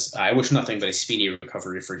 but it says, I wish nothing but a speedy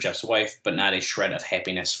recovery for Jeff's wife, but not a shred of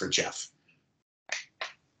happiness for Jeff.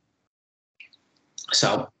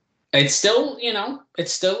 So it's still,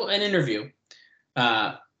 it's still an interview.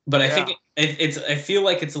 But I think I feel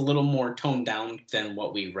like it's a little more toned down than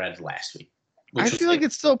what we read last week. I feel like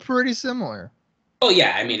it's still pretty similar. Oh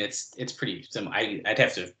yeah, I mean it's pretty similar. I'd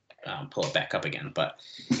have to pull it back up again, but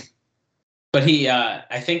he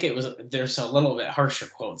I think there's a little bit harsher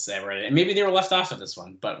quotes that I read, and maybe they were left off of this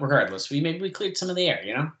one. But regardless, we cleared some of the air.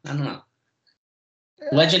 I don't know. Yeah.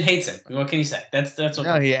 Legend hates him. What can you say? That's what.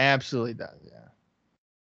 No, he absolutely does. Yeah.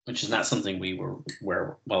 Which is not something we were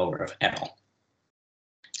well aware of at all.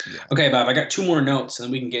 Yeah. Okay, Bob, I got 2 more notes, and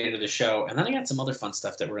then we can get into the show. And then I got some other fun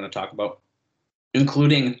stuff that we're going to talk about,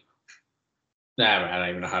 including... I don't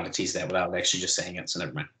even know how to tease that without actually just saying it, so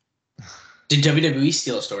never mind. Did WWE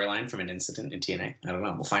steal a storyline from an incident in TNA? I don't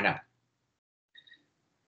know. We'll find out.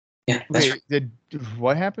 Yeah, that's right. Did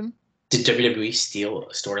what happen? Did WWE steal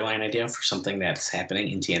a storyline idea for something that's happening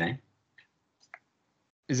in TNA?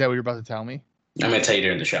 Is that what you're about to tell me? I'm going to tell you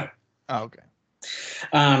during the show. Oh, okay.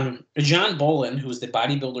 John Bolin, who was the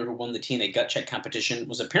bodybuilder who won the TNA gut check competition,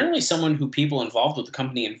 was apparently someone who people involved with the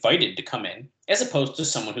company invited to come in, as opposed to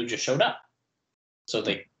someone who just showed up. So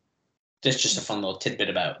that's just a fun little tidbit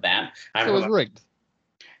about that. So it was rigged.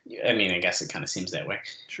 I mean, I guess it kind of seems that way.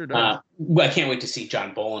 Sure does. I can't wait to see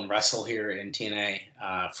John Bolin wrestle here in TNA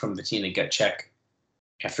from the TNA gut check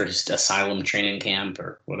after his asylum training camp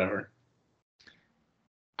or whatever.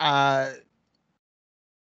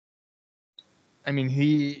 I mean,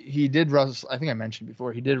 he did wrestle. I think I mentioned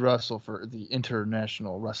before, he did wrestle for the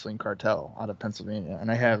International Wrestling Cartel out of Pennsylvania, and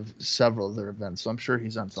I have several of their events, so I'm sure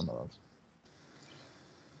he's on some of those.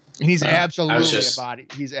 And he's absolutely a body.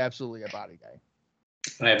 He's absolutely a body guy.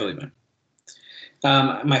 I believe him.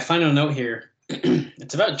 My final note here,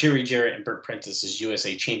 it's about Jerry Jarrett and Burt Prentice's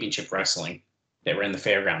USA Championship Wrestling that ran the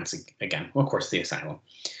fairgrounds again. Well, of course, the Asylum.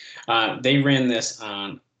 They ran this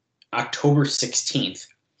on October 16th.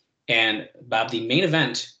 And Bob, the main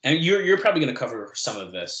event, and you're probably going to cover some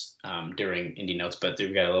of this during Indie Notes, but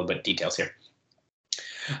we've got a little bit of details here.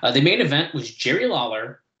 The main event was Jerry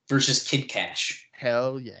Lawler versus Kid Cash.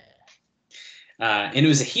 Hell yeah. And it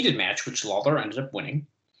was a heated match, which Lawler ended up winning,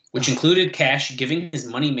 which included Cash giving his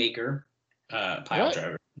moneymaker pile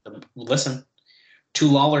driver, listen, to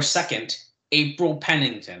Lawler's second, April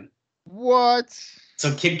Pennington. What?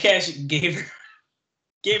 So Kid Cash gave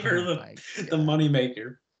her the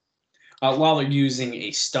moneymaker. Lawler using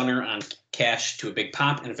a stunner on Cash to a big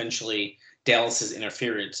pop, and eventually Dallas's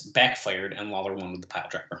interference backfired, and Lawler won with the pile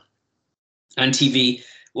driver. On TV,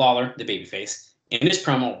 Lawler, the babyface, in his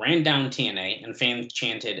promo ran down TNA, and fans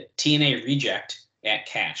chanted TNA reject at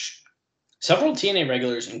Cash. Several TNA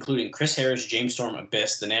regulars, including Chris Harris, James Storm,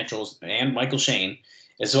 Abyss, The Naturals, and Michael Shane,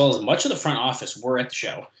 as well as much of the front office, were at the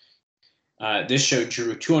show. This show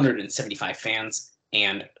drew 275 fans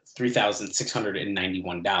and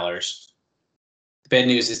 $3,691. The bad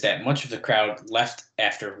news is that much of the crowd left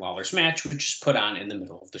after Lawler's match, which was put on in the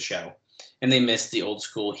middle of the show. And they missed the old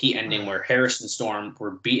school heat ending where Harris and Storm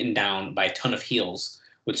were beaten down by a ton of heels,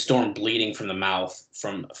 with Storm bleeding from the mouth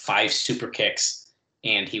from 5 super kicks,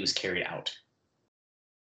 and he was carried out.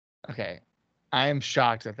 Okay. I am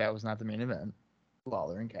shocked that was not the main event.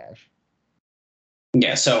 Lawler and Cash.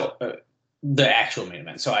 Yeah, so the actual main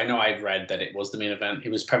event. So I know I read that it was the main event. It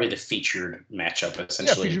was probably the featured matchup,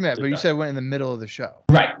 essentially. Yeah, featured match, but you said it went in the middle of the show.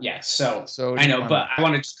 Right, yeah. So I know, but I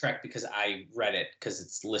wanted to correct because I read it because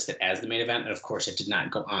it's listed as the main event, and of course it did not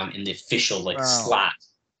go on in the official slot.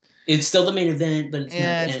 It's still the main event, but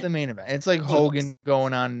it's the main event. It's like Hogan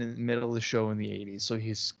going on in the middle of the show in the 80s, so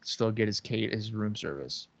he's still get his room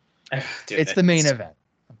service. Dude, it's the main event.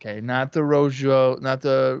 Okay, not the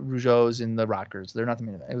Rougeaus and the Rockers. They're not the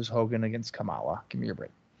main event. It was Hogan against Kamala. Give me your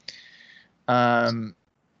break. Why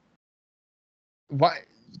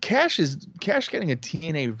Cash getting a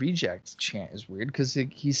TNA reject chant is weird because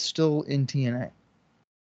he's still in TNA.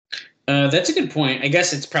 That's a good point. I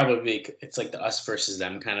guess it's probably like the us versus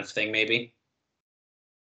them kind of thing, maybe.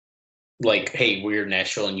 Like, hey, we're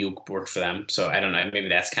Nashville and you work for them. So I don't know. Maybe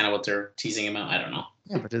that's kind of what they're teasing him out. I don't know.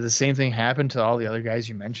 Yeah, but did the same thing happen to all the other guys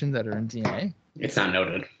you mentioned that are in TNA? It's not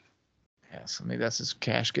noted. Yeah, so maybe that's just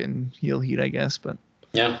Cash getting heel heat, I guess. But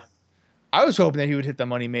yeah, I was hoping that he would hit the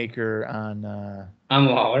moneymaker on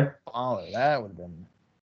Lawler. That would have been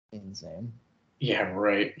insane. Yeah,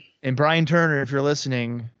 right. And Brian Turner, if you're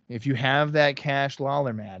listening, if you have that Cash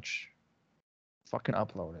Lawler match, fucking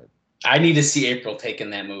upload it. I need to see April taking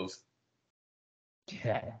that move.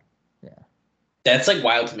 Yeah. That's like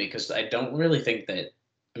wild to me because I don't really think that.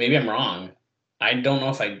 Maybe I'm wrong. I don't know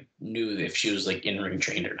if I knew if she was like in-ring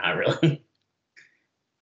trained or not. Really.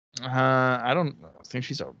 I don't think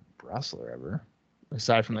she's a wrestler ever,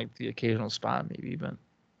 aside from like the occasional spot, maybe. But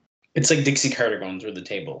it's like Dixie Carter going through the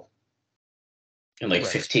table in like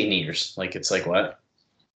 15 years. Like it's like what?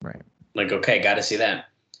 Right. Like okay, got to see that.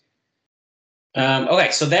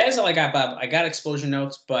 Okay, so that is all I got, Bob. I got explosion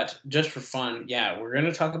notes, but just for fun, yeah, we're going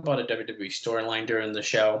to talk about a WWE storyline during the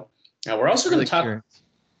show. We're also going to talk.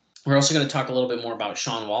 We're also going to talk a little bit more about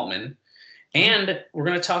Sean Waltman, and we're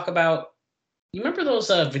going to talk about. You remember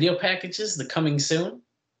those video packages, the coming soon?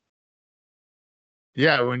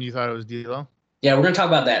 Yeah, when you thought it was D'Lo. Yeah, we're going to talk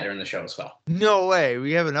about that during the show as well. No way.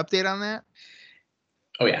 We have an update on that.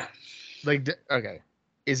 Oh yeah. Like okay,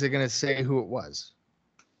 is it going to say who it was?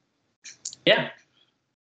 Yeah.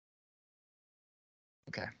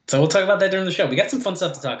 Okay. So we'll talk about that during the show. We got some fun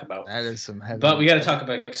stuff to talk about. That is some heavy. But we got to talk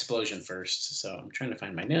about Explosion first. So I'm trying to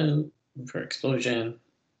find my note for Explosion.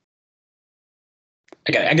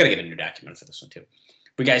 I got to get a new document for this one too.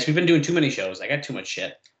 But guys, we've been doing too many shows. I got too much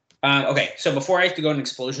shit. Okay, so before I have to go on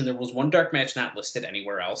Explosion, there was one dark match not listed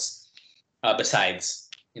anywhere else besides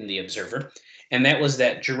in the Observer, and that was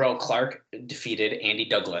that Jarrell Clark defeated Andy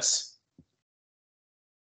Douglas.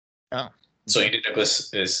 Oh. So Andy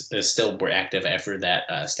Douglas is still more active after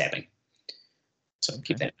that stabbing. So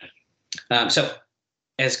keep that in mind. So,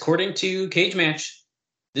 as according to Cage Match,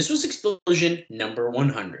 this was Explosion number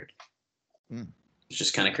 100. It's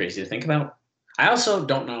just kind of crazy to think about. I also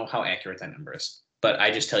don't know how accurate that number is, but I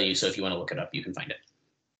just tell you, so if you want to look it up, you can find it.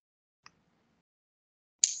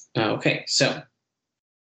 Okay, so.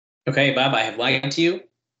 Okay, Bob, I have lied to you.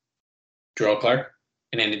 Jarrell Clark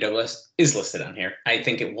and Andy Douglas is listed on here. I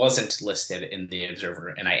think it wasn't listed in the Observer,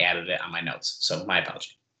 and I added it on my notes. So my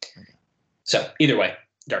apology. Okay. So either way,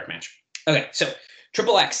 dark match. Okay, so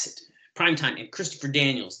Triple X, Primetime, and Christopher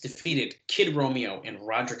Daniels defeated Kid Romeo and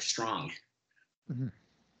Roderick Strong. Mm-hmm.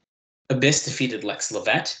 Abyss defeated Lex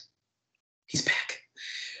Levette. He's back.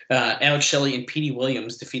 Alex Shelley and Petey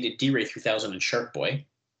Williams defeated D-Ray 3000 and Shark Boy.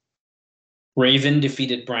 Raven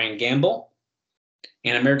defeated Brian Gamble.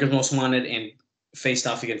 And America's Most Wanted and faced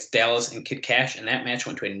off against Dallas and Kid Cash, and that match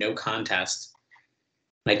went to a no contest.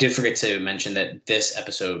 And I did forget to mention that this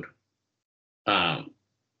episode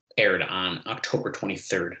aired on October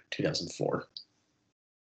 23rd, 2004.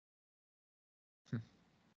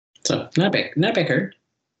 So not bad card.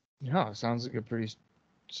 No, it sounds like a pretty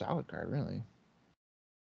solid card, really.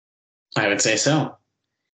 I would say so.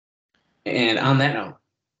 And on that note,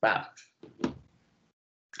 Bob,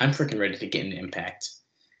 I'm freaking ready to get into Impact.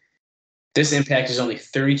 This Impact is only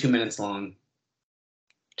 32 minutes long.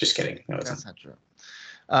 Just kidding. No, that's not true.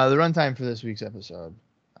 The runtime for this week's episode,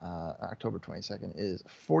 October 22nd, is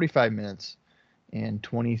 45 minutes and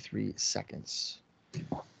 23 seconds.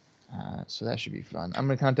 So that should be fun. I'm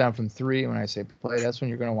going to count down from 3. When I say play, that's when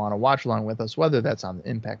you're going to want to watch along with us, whether that's on the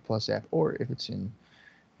Impact Plus app or if it's in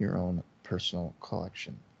your own personal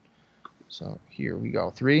collection. So here we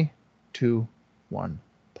go. 3, 2, 1,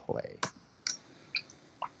 play.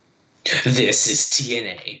 This is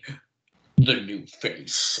TNA, the new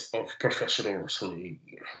face of professional wrestling.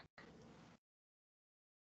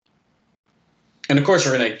 And of course,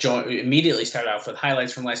 we're going to immediately start off with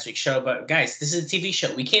highlights from last week's show. But guys, this is a TV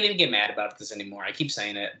show. We can't even get mad about this anymore. I keep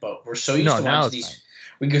saying it, but we're so used to watching these.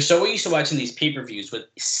 We're so used to watching these pay-per-views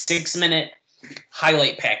with 6-minute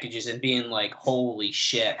highlight packages and being like, "Holy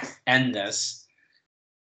shit, end this!"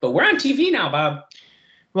 But we're on TV now, Bob.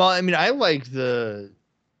 Well, I mean, I like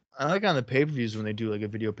on the pay-per-views when they do like a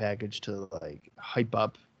video package to like hype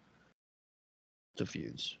up the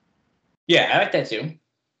feuds. Yeah, I like that too.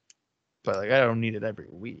 But like, I don't need it every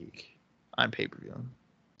week on pay-per-view.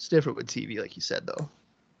 It's different with TV, like you said, though.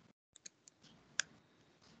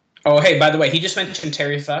 Oh, hey, by the way, he just mentioned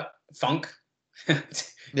Terry Funk.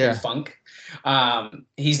 Yeah, Funk.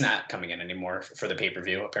 He's not coming in anymore for the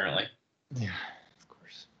pay-per-view, apparently. Yeah, of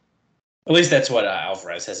course. At least that's what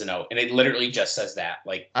Alvarez has a note, and it literally just says that.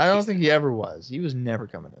 Like, I don't think he ever was. He was never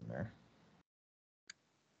coming in there.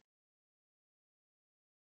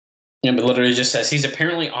 Yeah, but literally just says he's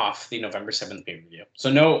apparently off the November 7th pay-per-view.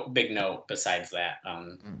 So no big note besides that.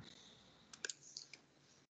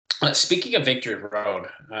 Speaking of Victory Road,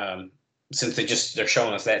 since they're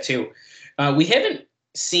showing us that too, we haven't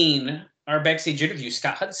seen our backstage interview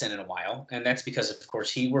Scott Hudson in a while, and that's because, of course,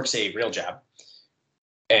 he works a real job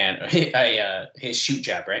and his shoot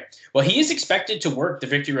job, right? Well, he is expected to work the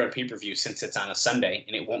Victory Road pay-per-view since it's on a Sunday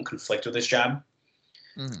and it won't conflict with his job.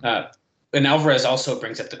 Mm-hmm. And Alvarez also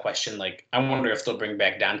brings up the question, like, I wonder if they'll bring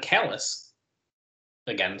back Don Callis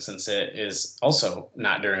again, since it is also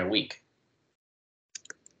not during a week.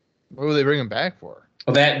 What will they bring him back for?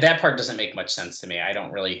 Well, that part doesn't make much sense to me. I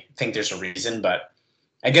don't really think there's a reason, but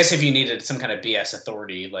I guess if you needed some kind of BS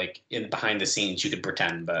authority, like in behind the scenes, you could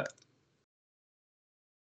pretend. But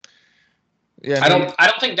yeah, I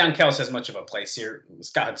don't think Don Callis has much of a place here.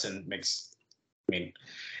 Scott Hudson makes. I mean,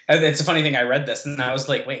 it's a funny thing. I read this and I was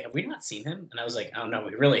like, wait, have we not seen him? And I was like, oh no,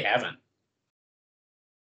 we really haven't.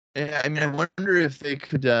 Yeah, I mean, I wonder if they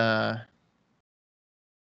could,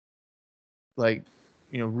 like,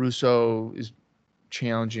 you know, Russo is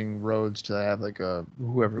challenging Rhodes to have like a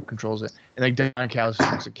whoever controls it, and like Don Callis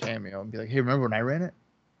makes a cameo and be like, "Hey, remember when I ran it?"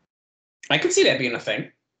 I could see that being a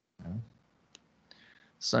thing. Yeah.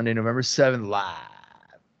 Sunday, November 7th, live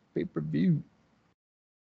pay-per-view.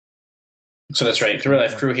 So that's right. 3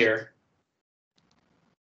 Live Crew here.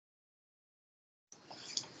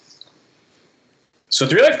 So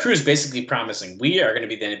 3 Live Crew is basically promising we are going to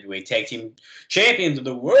be the NWA Tag Team Champions of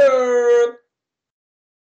the world.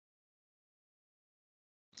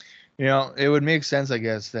 You know, it would make sense, I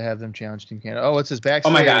guess, to have them challenge Team Canada. Oh, it's his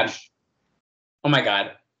backstage. Oh my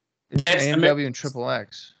god. It's AMW and Triple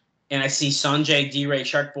X. And I see Sanjay, D-Ray,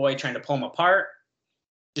 Shark Boy trying to pull them apart.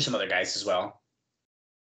 There's some other guys as well.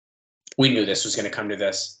 We knew this was going to come to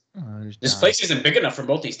this. This place isn't big enough for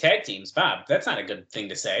both these tag teams, Bob. That's not a good thing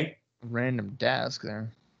to say. Random desk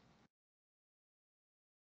there.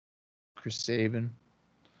 Chris Sabin.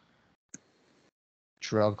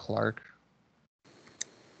 Terrell Clark.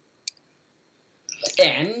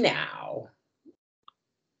 And now.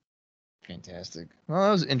 Fantastic. Well,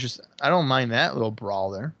 that was interesting. I don't mind that little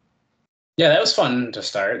brawl there. Yeah, that was fun to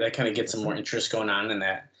start. That kind of gets some more interest going on in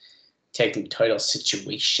that tag team title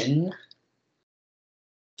situation.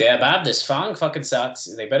 Yeah, Bob, this Fong fucking sucks.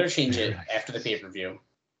 They better change it after the pay-per-view.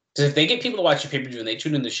 Because if they get people to watch the pay-per-view and they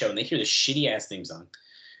tune in the show and they hear the shitty-ass theme song,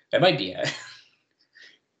 that might be it.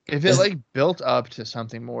 If it, like, built up to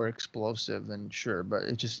something more explosive, then sure. But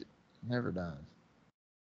it just never does.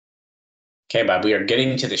 Okay, Bob, we are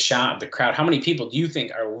getting to the shot of the crowd. How many people do you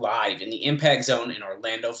think are live in the Impact Zone in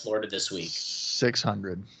Orlando, Florida this week?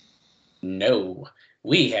 600. No.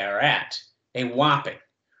 We are at a whopping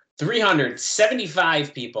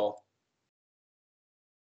 375 people,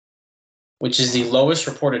 which is the lowest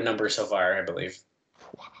reported number so far, I believe.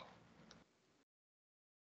 Wow.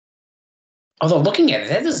 Although looking at it,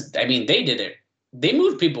 that is, I mean, they did it. They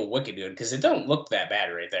moved people wicked good because it don't look that bad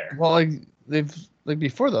right there. Well, like they've like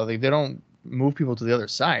before though, like they don't move people to the other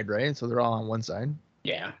side, right? So they're all on one side.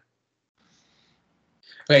 Yeah.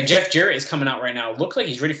 Okay, Jeff Jarrett is coming out right now. Looked like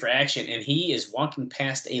he's ready for action, and he is walking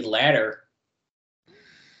past a ladder.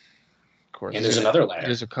 Of course. And there's another ladder.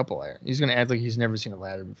 There's a couple ladders. He's going to act like he's never seen a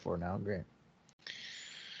ladder before now. Great.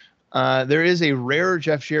 There is a rare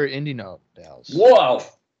Jeff Jarrett indie note, Dallas. Whoa.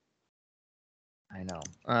 I know.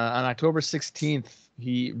 On October 16th,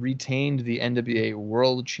 he retained the NWA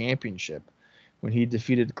World Championship when he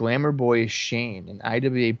defeated Glamour Boy Shane in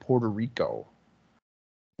IWA Puerto Rico.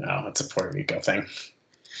 No, it's a Puerto Rico thing.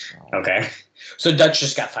 Okay. So Dutch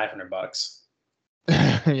just got $500.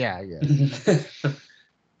 Yeah, I guess.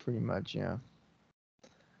 Pretty much, yeah.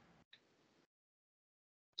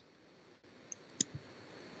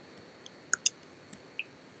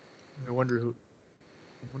 I wonder who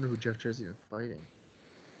Jeff Jarrett's even fighting.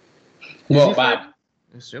 Well, Bob.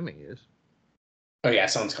 I'm assuming he is. Oh yeah,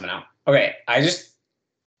 someone's coming out. Okay,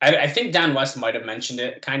 I think Don West might have mentioned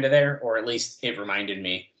it kind of there, or at least it reminded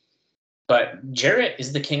me. But Jarrett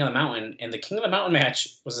is the King of the Mountain, and the King of the Mountain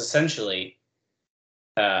match was essentially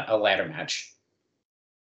a ladder match.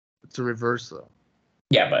 It's a reverse, though.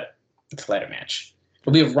 Yeah, but it's a ladder match.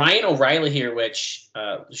 We have Ryan O'Reilly here, which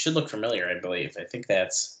should look familiar, I believe. I think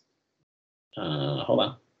that's... hold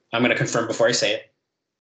on. I'm going to confirm before I say it.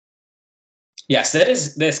 Yes,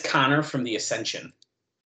 that's Connor from the Ascension.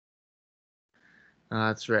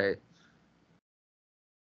 That's right.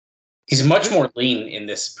 He's much more lean in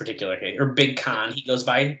this particular case. Or Big Con, he goes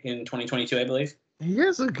by in 2022, I believe. He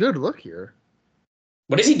has a good look here.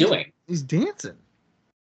 What is he doing? He's dancing.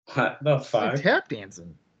 What the fuck? He's tap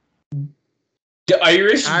dancing. The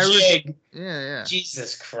Irish jig. Yeah.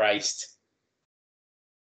 Jesus Christ.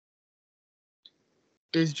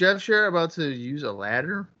 Is Jeff Jarrett about to use a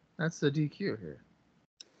ladder? That's the DQ here.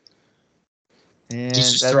 And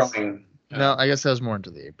he's just throwing. No, I guess that was more into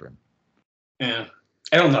the apron. Yeah.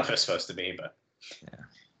 I don't know if it's supposed to be, but. Yeah.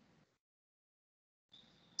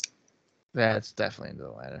 That's definitely into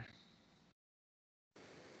the ladder.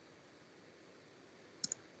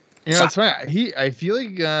 You know, it's funny. I feel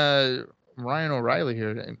like Ryan O'Reilly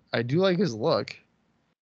here. I do like his look.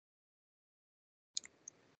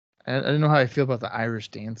 I don't know how I feel about the Irish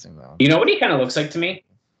dancing though. You know what he kind of looks like to me?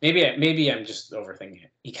 Maybe I'm just overthinking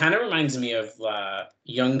it. He kind of reminds me of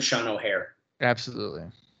young Sean O'Hare. Absolutely.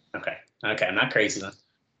 Okay, I'm not crazy then.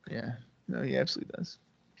 Yeah, no, he absolutely does.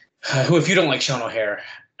 Who, if you don't like Sean O'Hare,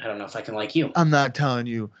 I don't know if I can like you. I'm not telling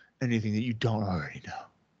you anything that you don't already know.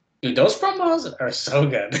 Dude, those promos are so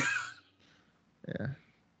good. Yeah.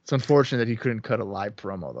 It's unfortunate that he couldn't cut a live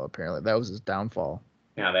promo, though, apparently. That was his downfall.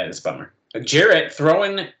 Yeah, that is a bummer. Jarrett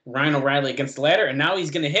throwing Ryan O'Reilly against the ladder, and now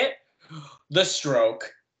he's going to hit the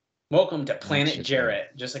stroke. Welcome to Planet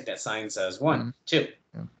Jarrett, just like that sign says. 1, 2.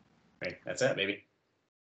 Yeah. Right, that's it, baby.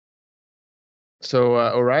 So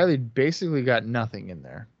O'Reilly basically got nothing in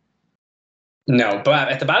there. No, but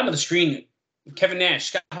at the bottom of the screen, Kevin Nash,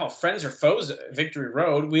 Scott Hall, Friends or Foes, Victory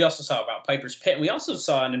Road. We also saw about Piper's Pit. We also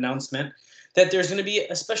saw an announcement that there's going to be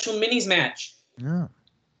a special minis match. Yeah.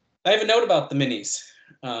 I have a note about the minis.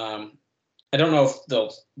 I don't know if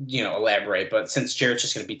they'll, elaborate, but since Jarrett's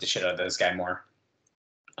just going to beat the shit out of this guy more.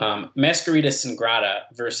 Masquerita Sangrata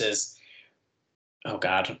versus,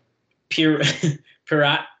 Pirat,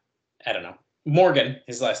 I don't know. Morgan,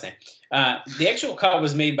 his last name. The actual call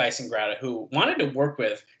was made by Sangrata, who wanted to work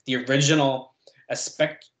with the original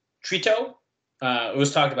Espectrito. It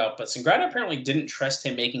was talked about, but Sangrata apparently didn't trust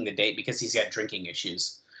him making the date because he's got drinking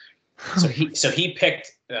issues. So he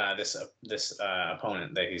picked this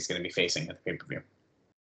opponent that he's going to be facing at the pay-per-view.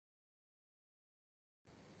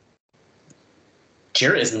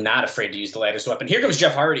 Jarrett is not afraid to use the ladder as a weapon. Here comes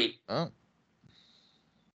Jeff Hardy. Oh.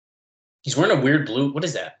 He's wearing a weird blue. What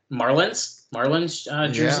is that? Marlins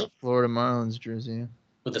jersey? Yeah, Florida Marlins jersey.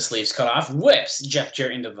 With the sleeves cut off. Whips Jeff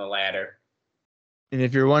Jarrett into the ladder. And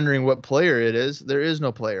if you're wondering what player it is, there is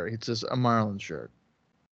no player. It's just a Marlins shirt.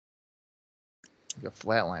 Like a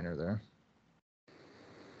flatliner there.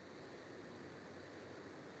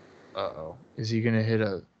 Uh-oh. Is he going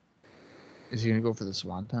to go for the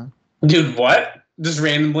Swanton? Dude, what? Just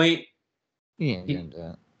randomly? He ain't going to do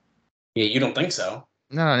that. Yeah, you don't think so?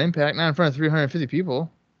 Not on Impact. Not in front of 350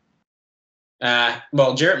 people.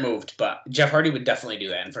 Well, Jarrett moved, but Jeff Hardy would definitely do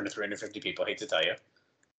that in front of 350 people. I hate to tell you.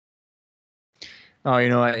 Oh, you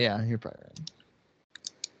know what? Yeah, you're probably right.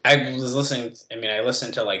 I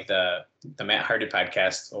listened to like the Matt Hardy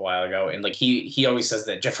podcast a while ago, and like he always says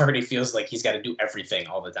that Jeff Hardy feels like he's got to do everything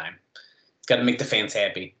all the time. He's got to make the fans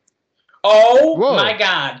happy. Oh, whoa. My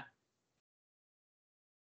God.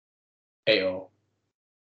 Heyo.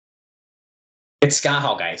 It's Scott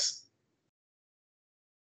Hall, guys.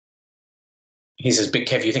 He says, Big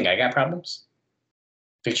Kev, you think I got problems?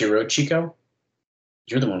 Victory Road, Chico?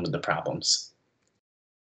 You're the one with the problems.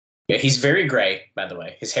 Yeah, he's very gray, by the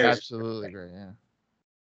way. His hair is absolutely gray, yeah.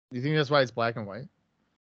 Do you think that's why it's black and white?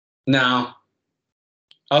 No.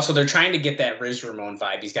 Also, they're trying to get that Riz Ramon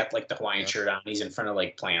vibe. He's got like the Hawaiian shirt on. He's in front of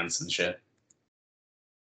like plants and shit.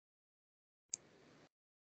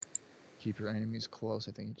 Keep your enemies close,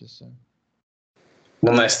 I think you just said.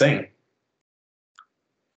 One last thing.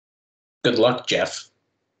 Good luck, Jeff.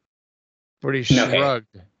 But he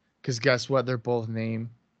shrugged. Because guess what? Their both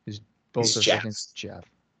name is both their Jeff. seconds Jeff.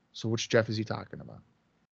 So which Jeff is he talking about?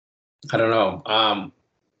 I don't know.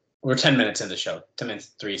 We're 10 minutes into the show. 10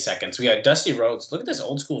 minutes, 3 seconds. We got Dusty Rhodes. Look at this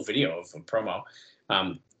old school video of a promo.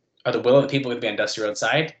 Are the will of the people going to be on Dusty Rhodes'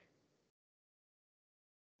 side?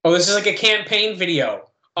 Oh, this is like a campaign video.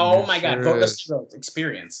 Oh my God. Vote Dusty Rhodes.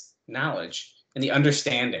 Experience, knowledge, and the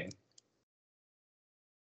understanding.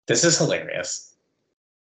 This is hilarious.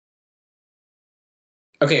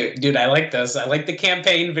 Okay, dude, I like this. I like the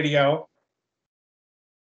campaign video.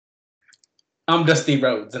 I'm Dusty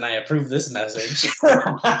Rhodes, and I approve this message.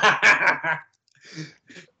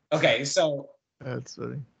 Okay, so that's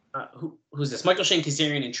funny. Who's this? Michael Shane,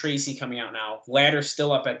 Kazarian, and Tracy coming out now. Ladder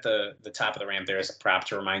still up at the top of the ramp there as a prop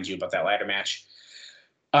to remind you about that ladder match.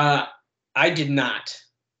 I did not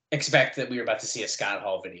expect that we were about to see a Scott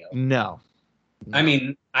Hall video. No. I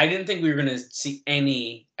mean, I didn't think we were going to see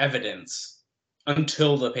any evidence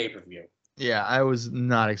until the pay-per-view. Yeah, I was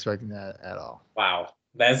not expecting that at all. Wow.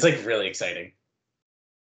 That's like really exciting.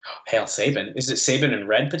 Hail Sabin. Is it Sabin in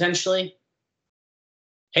red potentially?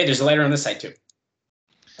 Hey, there's a ladder on this side too.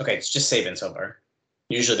 Okay, it's just Sabin so far.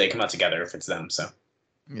 Usually they come out together if it's them, so.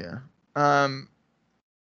 Yeah.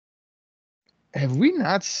 Have we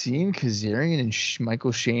not seen Kazarian and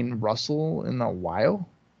Michael Shane Russell in a while?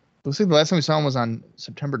 Looks like the last time we saw him was on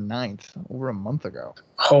September 9th, over a month ago.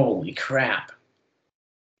 Holy crap.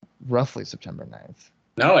 Roughly September 9th.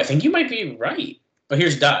 No, I think you might be right. But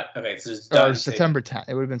here's Dutt. Okay, so it's Dutt. September 10th.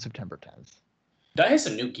 It would have been September 10th. Dutt has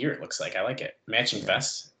some new gear, it looks like. I like it. Matching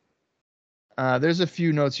vest. There's a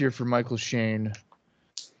few notes here for Michael Shane.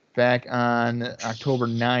 Back on October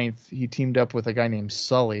 9th, he teamed up with a guy named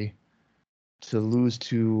Sully to lose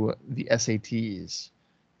to the SATs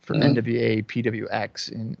for NWA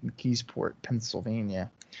PWX in Keysport,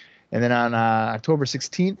 Pennsylvania. And then on October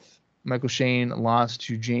 16th, Michael Shane lost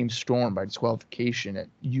to James Storm by disqualification at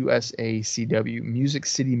USACW Music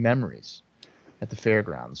City Memories at the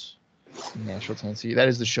Fairgrounds in Nashville, Tennessee. That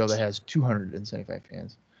is the show that has 275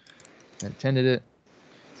 fans that attended it.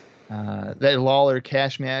 That Lawler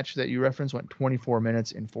cash match that you referenced went 24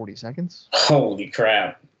 minutes and 40 seconds. Holy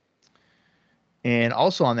crap. And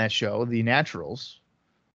also on that show, the Naturals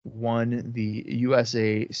won the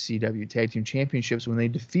USACW Tag Team Championships when they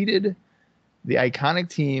defeated the iconic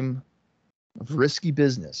team of Risky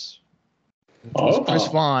Business. Chris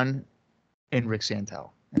Vaughn and Rick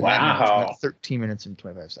Santel. And wow. 13 minutes and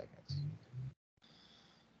 25 seconds.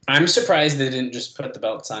 I'm surprised they didn't just put the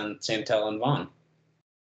belts on Santel and Vaughn.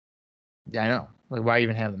 Yeah, I know. Like, why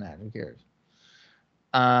even have the match? Who cares?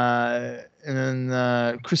 And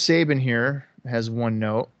then Chris Sabin here has one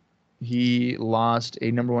note. He lost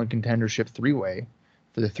a number one contendership three-way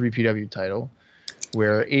for the 3PW title,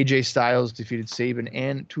 where AJ Styles defeated Sabin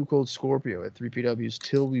and Too Cold Scorpio at 3PW's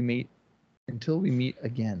Until We Meet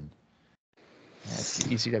Again at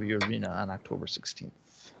the ECW Arena on October 16th.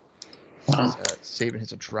 Wow. Sabin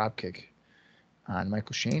hits a drop kick on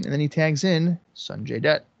Michael Shane, and then he tags in Sanjay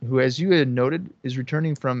Dutt, who, as you had noted, is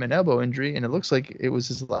returning from an elbow injury, and it looks like it was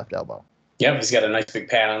his left elbow. Yep, he's got a nice big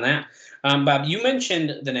pad on that. Bob, you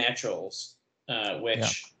mentioned the Naturals,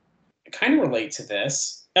 which kind of relate to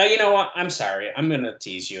this. You know what? I'm sorry. I'm going to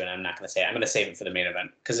tease you, and I'm not going to say it. I'm going to save it for the main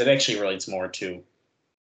event because it actually relates more to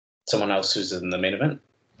someone else who's in the main event.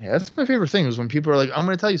 Yeah, that's my favorite thing is when people are like, I'm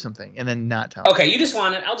going to tell you something, and then not tell me. Okay, you just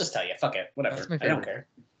want it. I'll just tell you. Fuck it. Whatever. I don't care.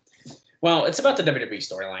 Well, it's about the WWE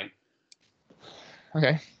storyline.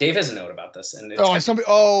 Okay. Dave has a note about this. And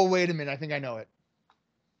wait a minute. I think I know it.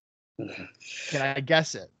 Can I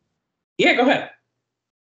guess it? Yeah, go ahead.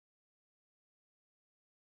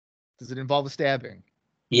 Does it involve a stabbing?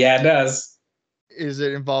 Yeah, it does. Is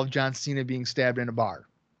it involve John Cena being stabbed in a bar?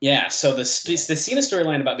 Yeah, so the Cena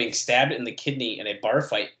storyline about being stabbed in the kidney in a bar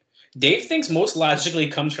fight, Dave thinks most logically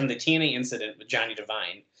comes from the TNA incident with Johnny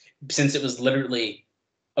Devine, since it was literally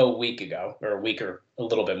a week ago, or a week or a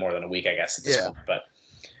little bit more than a week, I guess. At this point. But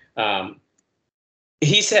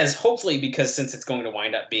he says, hopefully, because since it's going to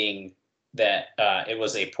wind up being that it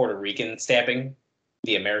was a Puerto Rican stabbing,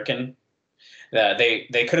 the American, they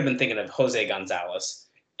could have been thinking of Jose Gonzalez,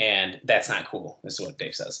 and that's not cool, is what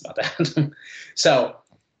Dave says about that. So,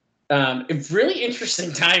 really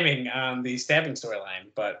interesting timing on the stabbing storyline,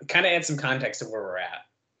 but kind of add some context to where we're at.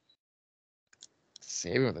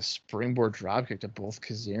 Sabin with a springboard dropkick to both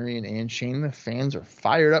Kazarian and Shane. The fans are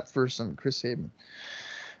fired up for some Chris Sabin.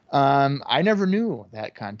 I never knew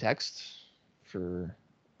that context for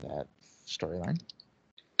that storyline.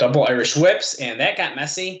 Double Irish whips, and that got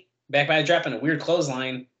messy. back by a drop in a weird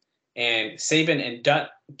clothesline, and Sabin and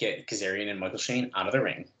Dutt get Kazarian and Michael Shane out of the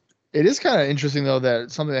ring. It is kind of interesting, though,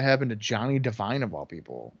 that something that happened to Johnny Devine, of all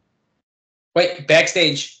people. Wait,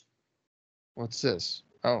 backstage. What's this?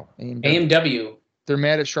 Oh, AMW. AMW. They're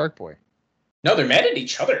mad at Shark Boy. No, they're mad at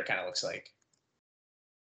each other, it kind of looks like.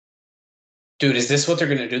 Dude, is this what they're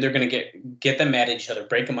going to do? They're going to get them mad at each other,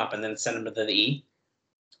 break them up, and then send them to the E?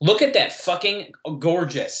 Look at that fucking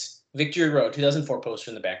gorgeous Victory Road 2004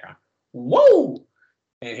 poster in the background. Whoa!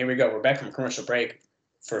 And here we go. We're back from commercial break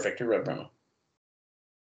for Victory Road promo.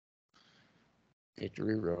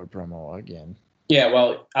 Victory Road promo again. Yeah,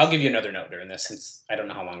 well, I'll give you another note during this since I don't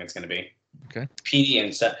know how long it's going to be. Okay. PD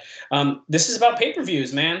and stuff. This is about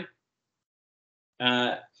pay-per-views, man.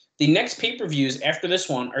 The next pay-per-views after this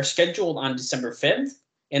one are scheduled on December 5th,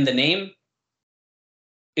 and the name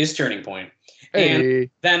is Turning Point. Hey. And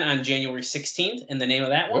then on January 16th, and the name of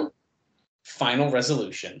that one, Final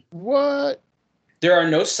Resolution. What? There are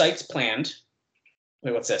no sites planned.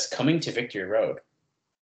 Wait, what's this? Coming to Victory Road.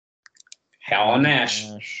 Hal and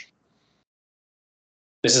Nash.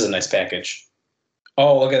 This is a nice package.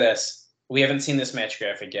 Oh, look at this. We haven't seen this match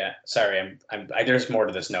graphic yet. Sorry, there's more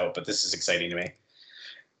to this note, but this is exciting to me.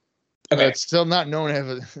 Okay. It's still not known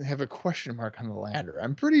to have a question mark on the ladder.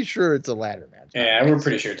 I'm pretty sure it's a ladder match. Yeah, we're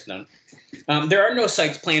pretty sure it's done. There are no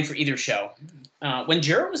sites planned for either show. When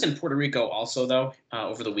Jarrett was in Puerto Rico also, though,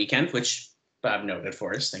 over the weekend, which Bob noted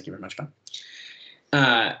for us. Thank you very much,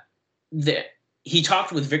 Bob. He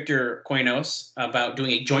talked with Victor Quenos about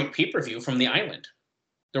doing a joint pay-per-view from the island.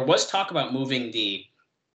 There was talk about moving the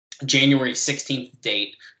January 16th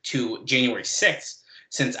date to January 6th,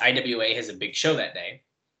 since IWA has a big show that day.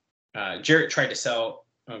 Jarrett tried to sell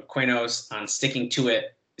Quenos on sticking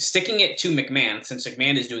it to McMahon, since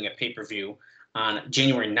McMahon is doing a pay-per-view on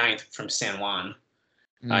January 9th from San Juan.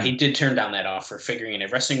 He did turn down that offer, figuring in a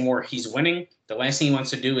wrestling war he's winning. The last thing he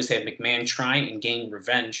wants to do is have McMahon try and gain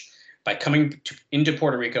revenge by coming into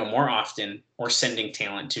Puerto Rico more often or sending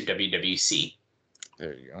talent to WWC.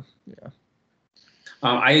 There you go. Yeah.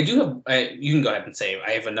 I do have. You can go ahead and say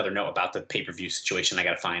I have another note about the pay-per-view situation. I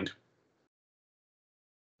got to find.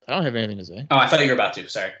 I don't have anything to say. Oh, I thought you were about to.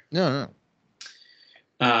 Sorry. No.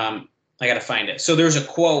 I got to find it. So there's a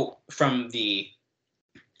quote from the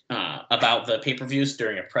about the pay-per-views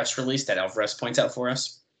during a press release that Alvarez points out for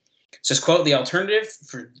us. It says, quote, "The alternative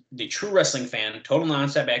for the true wrestling fan, Total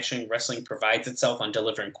Nonstop Action Wrestling provides itself on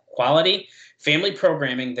delivering quality, family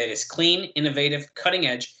programming that is clean, innovative, cutting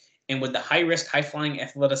edge, and with the high-risk, high-flying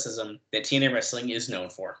athleticism that TNA Wrestling is known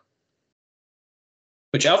for."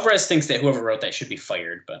 Which Alvarez thinks that whoever wrote that should be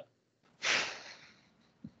fired, but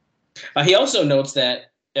he also notes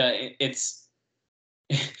that it's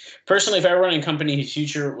personally, if I were running a company whose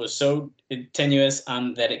future was so tenuous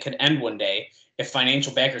that it could end one day if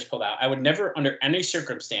financial backers pulled out, I would never, under any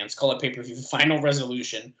circumstance, call a pay-per-view Final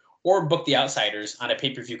Resolution or book the Outsiders on a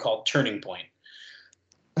pay-per-view called Turning Point.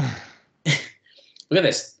 Look at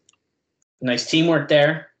this. Nice teamwork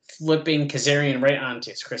there. Flipping Kazarian right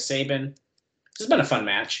onto Chris Sabin. This has been a fun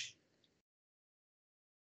match.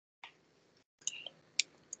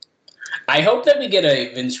 I hope that we get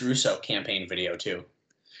a Vince Russo campaign video too.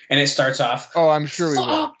 And it starts off. Oh, I'm sure we will.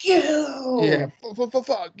 Fuck you! Yeah.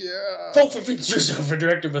 Fuck yeah. Vote for Vince Russo for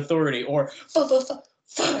Director of Authority, or fuck.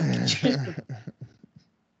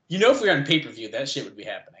 You know, if we were on pay-per-view, that shit would be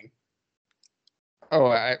happening. Oh,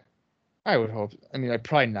 I would hope. I mean, I'd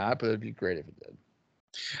probably not, but it'd be great if it did.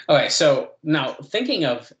 Okay, so now thinking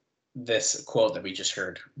of this quote that we just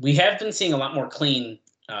heard, we have been seeing a lot more clean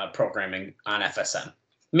programming on FSN.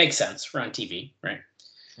 Makes sense. We're on TV, right?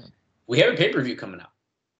 We have a pay-per-view coming up.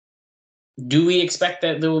 Do we expect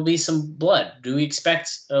that there will be some blood? Do we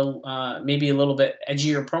expect maybe a little bit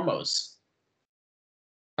edgier promos?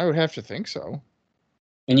 I would have to think so.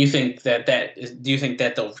 And you think do you think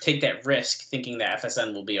that they'll take that risk, thinking that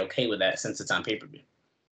FSN will be okay with that since it's on pay-per-view?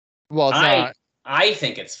 Well, it's not. I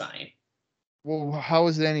think it's fine. Well, how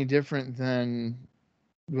is it any different than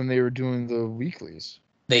when they were doing the weeklies?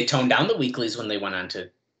 They toned down the weeklies when they went on to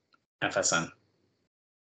FSN.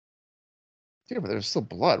 Yeah, but there was still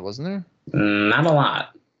blood, wasn't there? Not a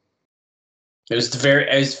lot. It was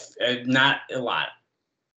not a lot.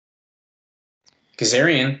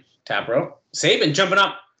 Kazarian, top rope. Sabin jumping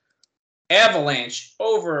up. Avalanche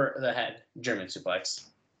over the head. German suplex.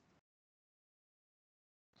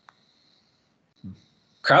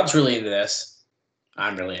 Crowd's really into this.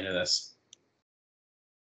 I'm really into this.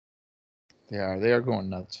 They are going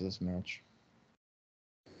nuts for this match.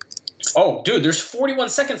 Oh, dude, there's 41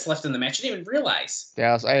 seconds left in the match. I didn't even realize.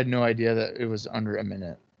 Dallas, I had no idea that it was under a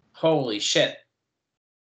minute. Holy shit.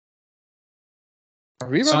 Are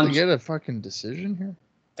we about to get a fucking decision here?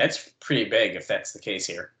 That's pretty big if that's the case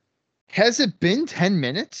here. Has it been 10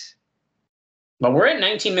 minutes? But we're at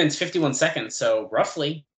 19 minutes, 51 seconds, so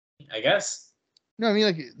roughly, I guess. No, I mean,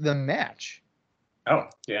 like, the match. Oh,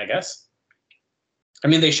 yeah, I guess. I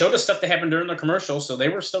mean, they showed us stuff that happened during the commercial, so they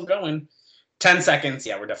were still going. 10 seconds,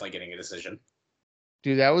 yeah, we're definitely getting a decision.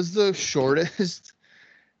 Dude, that was the shortest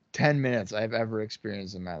 10 minutes I've ever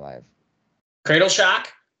experienced in my life. Cradle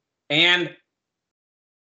shock and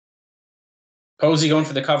Posey going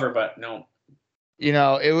for the cover, but no. You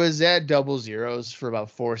know, it was at double zeros for about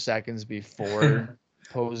 4 seconds before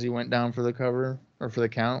Posey went down for the cover or for the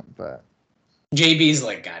count, but JB's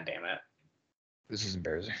like, God damn it. This is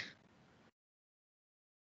embarrassing.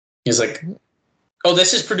 He's like, oh,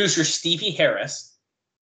 this is producer Stevie Harris.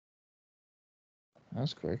 That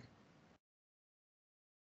was quick.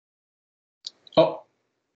 Oh,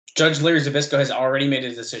 Judge Larry Zbyszko has already made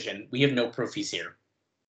a decision. We have no proof he's here.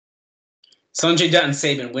 Sanjay Dutt and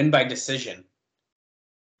Saban win by decision.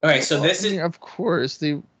 Okay, so this is... Of course.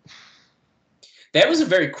 That was a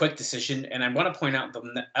very quick decision, and I want to point out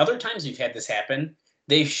the other times we've had this happen,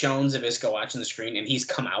 they've shown Zbyszko watching the screen, and he's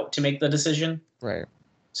come out to make the decision. Right.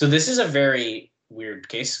 So this is a very weird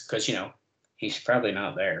case, because, you know, he's probably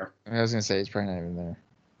not there. I was going to say, he's probably not even there.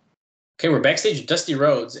 Okay, we're backstage with Dusty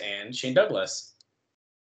Rhodes and Shane Douglas.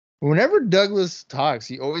 Whenever Douglas talks,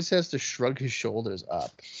 he always has to shrug his shoulders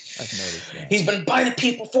up. I've noticed that. He's been by the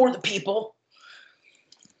people, for the people.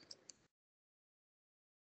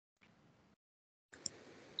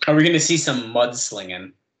 Are we going to see some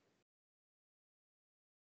mudslinging?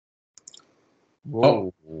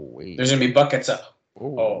 Whoa, wait. There's going to be buckets of...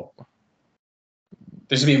 Oh.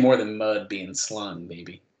 There's going to be more than mud being slung,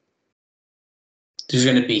 baby. There's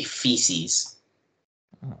going to be feces.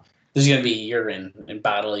 Oh. There's going to be urine and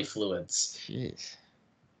bodily fluids. Jeez.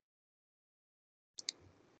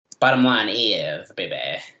 Bottom line is, baby.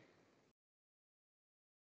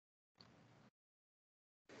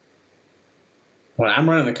 When I'm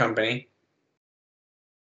running the company,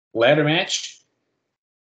 ladder match,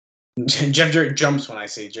 Jeff Jarrett jumps when I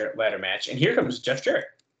say ladder match, and here comes Jeff Jarrett.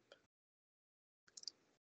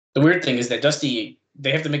 The weird thing is that Dusty,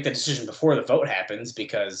 they have to make the decision before the vote happens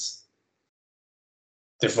because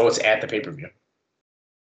the vote's at the pay-per-view.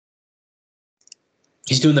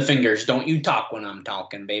 He's doing the fingers. Don't you talk when I'm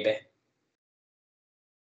talking, baby.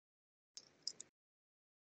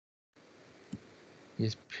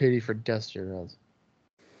 He's pity for Dusty Rhodes.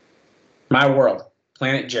 My world.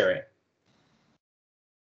 Planet Jarrett.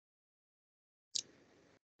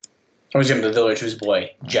 I was going to deliver to his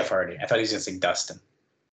boy, Jeff Hardy. I thought he was going to say Dustin.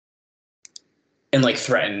 And, like,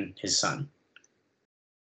 threaten his son.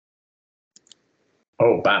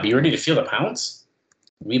 Oh, Bob, you ready to feel the pounce?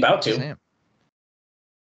 We about to. Sam.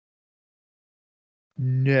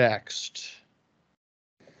 Next.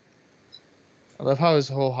 I love how his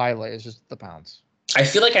whole highlight is just the pounce. I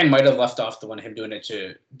feel like I might have left off the one him doing it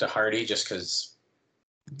to Hardy just because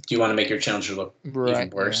do you want to make your challenger look even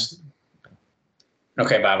worse? Yeah.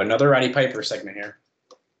 Okay, Bob, another Roddy Piper segment here.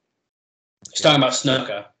 He's talking about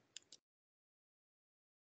Snuka.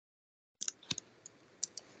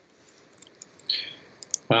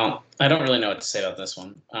 Well, I don't really know what to say about this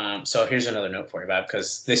one. So here's another note for you, Bob,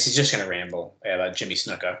 because this is just going to ramble about Jimmy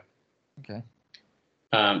Snuka. Okay.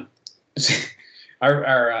 Our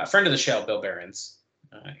friend of the show, Bill Behrens,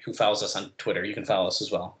 who follows us on Twitter, you can follow us as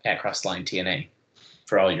well, at Crossline TNA,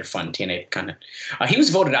 for all your fun TNA content. He was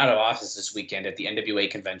voted out of office this weekend at the NWA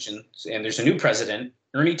convention, and there's a new president,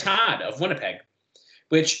 Ernie Todd of Winnipeg,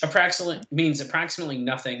 which means approximately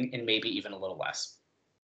nothing and maybe even a little less.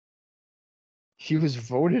 He was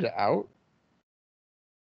voted out?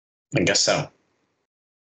 I guess so.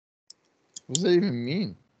 What does that even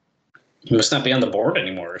mean? He must not be on the board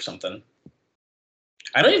anymore or something.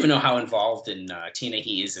 I don't even know how involved in TNA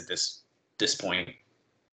he is at this point.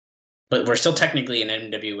 But we're still technically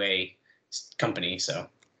an NWA company, so.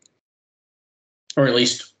 Or at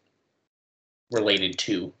least related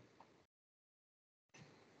to.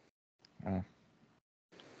 Oh.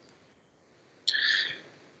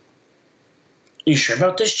 You sure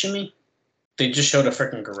about this, Jimmy? They just showed a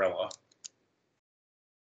freaking gorilla.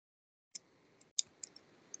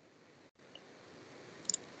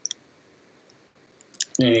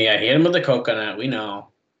 Yeah, hit him with the coconut. We know.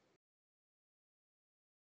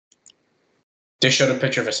 They showed a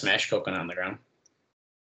picture of a smashed coconut on the ground.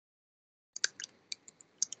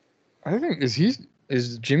 I think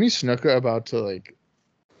is Jimmy Snuka about to like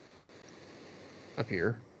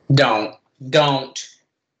appear? Don't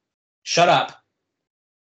shut up.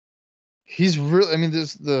 He's really. I mean,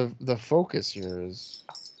 this the focus here is.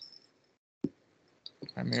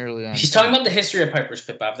 Primarily on. He's talking about the history of Piper's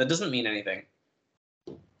Pit, Bob. That doesn't mean anything.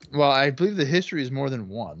 Well, I believe the history is more than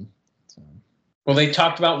one. So. Well, they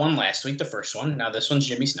talked about one last week, the first one. Now this one's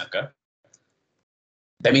Jimmy Snuka.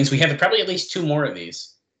 That means we have probably at least 2 more of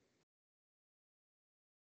these.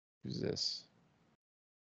 Who's this?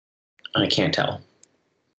 I can't tell.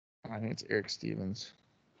 I think it's Eric Stevens.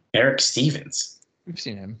 Eric Stevens. We've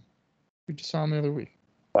seen him. We just saw him the other week.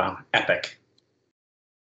 Wow, epic.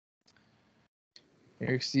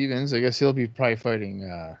 Eric Stevens, I guess he'll be probably fighting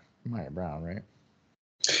Maya Brown, right?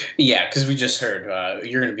 Yeah, because we just heard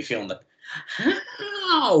you're going to be feeling the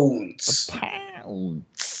pounds. The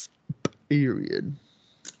pounds. Period.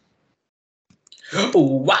 Ooh,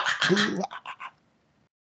 wah.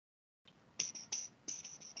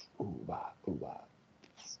 Ooh, wah, ooh, wah.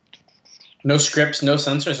 No scripts, no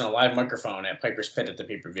censors, and a live microphone at Piper's Pit at the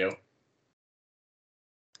pay-per-view.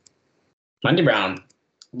 Monty Brown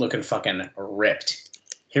looking fucking ripped.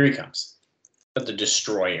 Here he comes. But to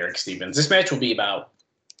destroy Eric Stevens. This match will be about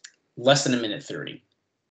less than a minute 30.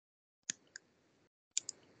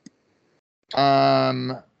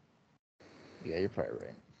 Yeah, you're probably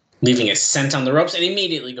right. Leaving a scent on the ropes and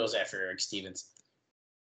immediately goes after Eric Stevens.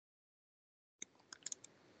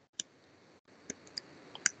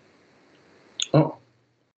 Oh.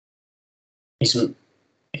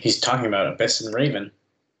 He's talking about Abyss and Raven.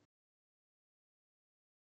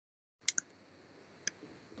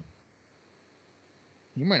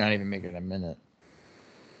 You might not even make it a minute.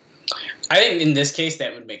 I think in this case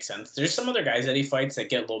that would make sense. There's some other guys that he fights that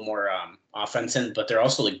get a little more offense in, but they're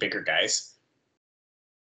also like bigger guys.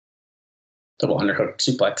 Double underhook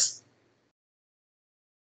suplex.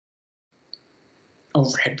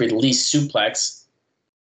 Overhead release suplex.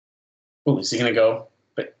 Oh, is he gonna go?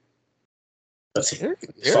 But let's see. Eric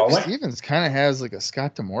Away? Stevens kind of has like a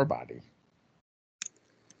Scott D'Amore body.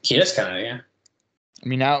 He does kind of, yeah. I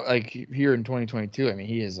mean, now like here in 2022, I mean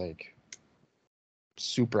he is like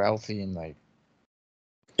super healthy and like.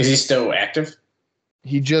 Is he still active?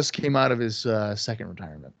 He just came out of his second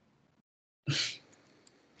retirement.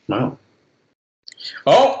 Wow.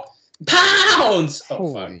 Oh, pounds! Oh,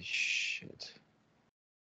 Holy fuck. shit.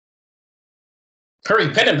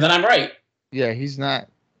 Hurry, pin him, then I'm right. Yeah, he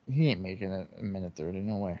ain't making it a minute 30.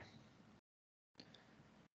 No way.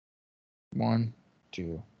 1,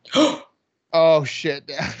 2. Oh,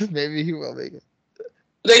 shit. Maybe he will make it.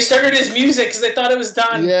 They started his music because they thought it was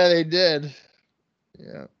done. Yeah, they did.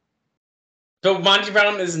 Yeah. But Monty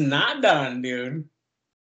Brown is not done, dude.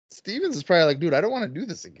 Stevens is probably like, dude, I don't want to do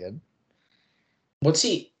this again. What's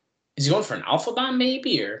he? Is he going for an alpha bomb,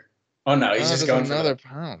 maybe? Or oh no, he's just going for another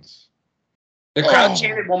pounds. The crowd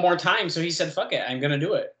chanted one more time, so he said, "Fuck it, I'm gonna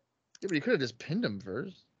do it." Yeah, but he could have just pinned him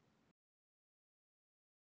first.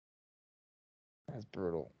 That's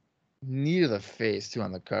brutal. Knee to the face too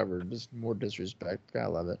on the cover. Just more disrespect. Gotta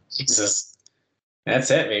love it. Jesus,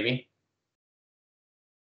 that's it, baby.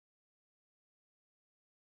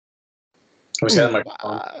 Who's that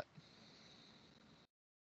microphone?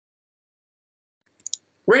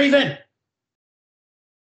 Raven,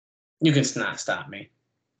 you can not stop me.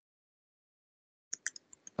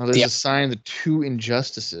 Oh, there's a sign of the 2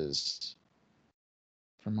 injustices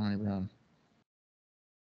from Monty Brown.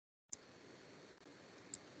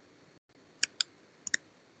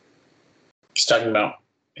 He's talking about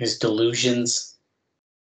his delusions.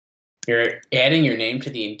 You're adding your name to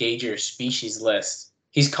the endangered species list.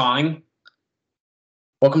 He's calling.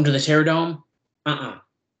 Welcome to the Terror Dome. At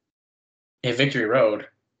Victory Road.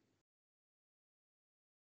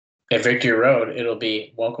 At Victory Road, it'll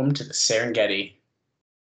be welcome to the Serengeti.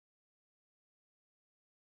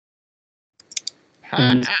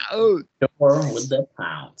 Door with the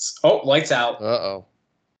pounds. Oh, lights out. Uh-oh.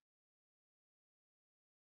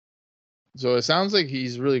 So it sounds like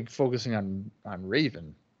he's really focusing on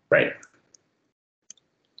Raven. Right.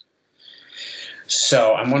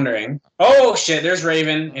 So I'm wondering. Oh shit! There's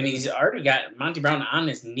Raven, and he's already got Monty Brown on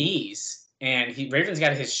his knees, and Raven's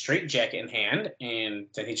got his straight jacket in hand, and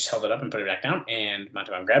then he just held it up and put it back down, and Monty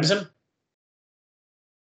Brown grabs him,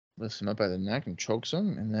 lifts him up by the neck and chokes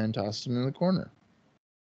him, and then tosses him in the corner.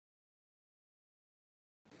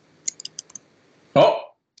 Oh,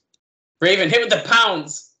 Raven hit with the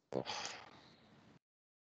pounds.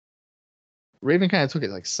 Raven kind of took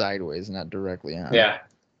it like sideways, not directly on. Yeah.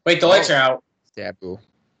 Wait, the lights are out. Taboo.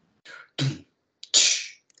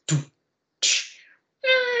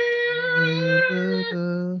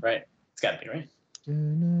 Right. It's got to be, right?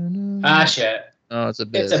 Ah, shit. Oh, it's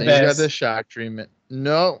Abyss. It's And he's got Abyss. the shock treatment.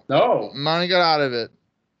 No. No. Monty got out of it.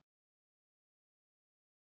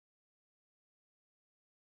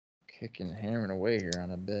 Kicking, hammering away here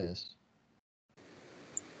on Abyss.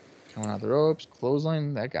 Coming out the ropes,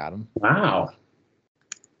 clothesline, that got him. Wow.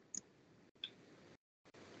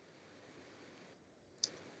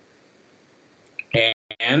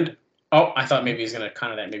 And I thought maybe he's gonna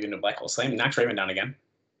counter that maybe into Black Hole Slam. Knocks Raven down again.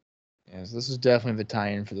 Yes, this is definitely the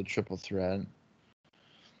tie-in for the triple threat.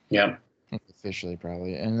 Yep. Officially,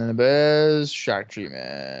 probably. And then the best shock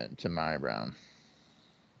treatment to Monty Brown.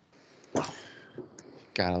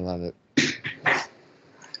 Gotta love it.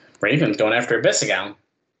 Raven's going after Abyss again.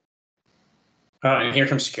 Oh, and here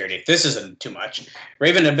comes security. This isn't too much.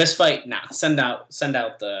 Raven Abyss fight. Nah, send out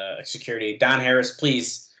the security. Don Harris,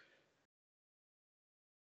 please.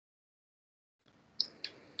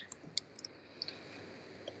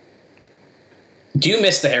 Do you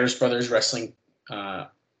miss the Harris brothers wrestling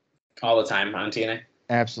all the time on TNA?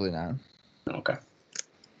 Absolutely not. Okay.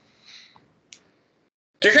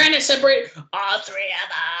 They're trying to separate all three of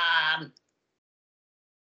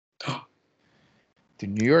them. The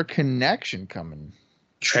New York Connection coming.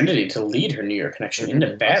 Trinity to lead her New York Connection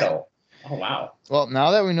into battle. Oh, wow. Well,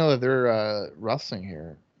 now that we know that they're wrestling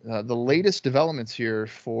here, the latest developments here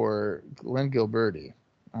for Glenn Gilberti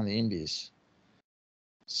on the Indies.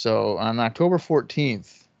 So on October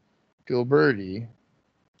 14th, Gilberti,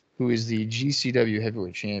 who is the GCW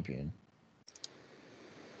heavyweight champion,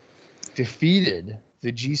 defeated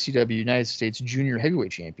the GCW United States junior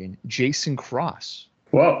heavyweight champion, Jason Cross.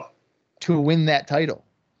 Whoa. To win that title.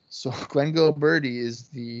 So Glenn Gilberti is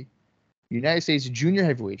the United States junior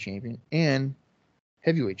heavyweight champion and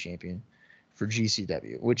heavyweight champion for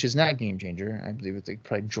GCW, which is not Game Changer. I believe it's like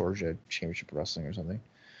probably Georgia Championship Wrestling or something.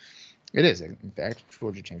 It is, in fact,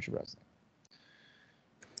 Georgia Championship Wrestling.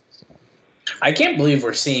 So. I can't believe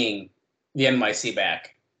we're seeing the NYC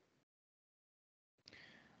back.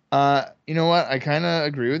 You know what? I kind of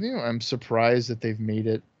agree with you. I'm surprised that they've made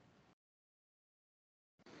it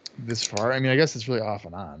this far. I mean, I guess it's really off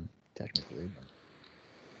and on, technically.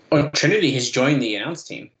 Oh, Trinity has joined the announce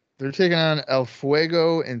team. They're taking on El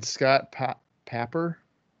Fuego and Scott Papper.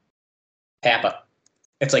 Papa.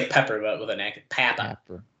 It's like pepper, but with an accent. Papa.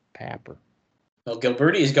 Papper. Well,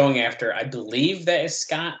 Gilberti is going after, I believe that is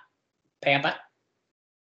Scott Papa.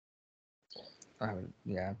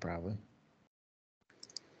 Yeah, probably.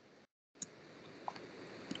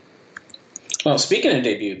 Well, speaking of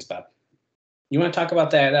debuts, Bob, you want to talk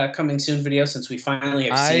about that coming soon video since we finally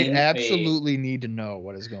have seen? I absolutely need to know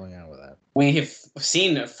what is going on with that. We have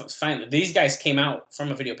seen finally these guys came out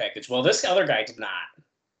from a video package. Well, this other guy did not.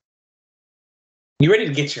 You ready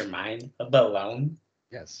to get your mind blown?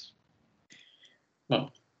 Yes.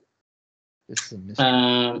 Well, it's a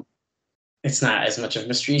mystery. It's not as much of a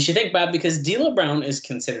mystery as you think, Bob, because D'Lo Brown is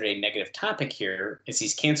considered a negative topic here, as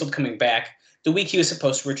he's canceled coming back the week he was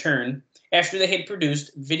supposed to return after they had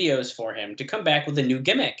produced videos for him to come back with a new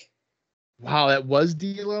gimmick. Wow, that was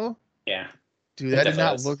D'Lo? Yeah. Dude, that did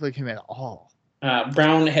not look like him at all.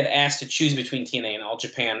 Brown had asked to choose between TNA and All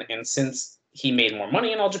Japan, and since he made more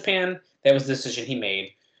money in All Japan, that was the decision he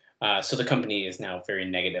made. So the company is now very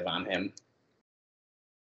negative on him.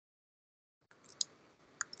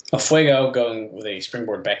 A Fuego going with a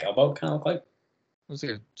springboard back elbow, kind of look like. It was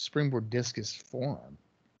like a springboard discus forearm.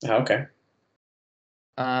 Oh, okay.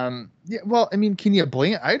 Yeah, well, I mean, can you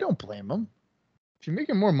blame? I don't blame him. If you're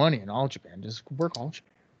making more money in All Japan, just work All Japan.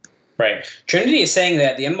 Right. Trinity is saying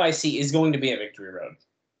that the NYC is going to be a victory road.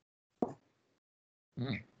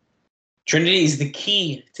 Trinity is the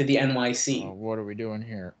key to the NYC. What are we doing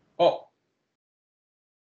here? Oh.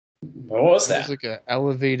 What was that? It's like an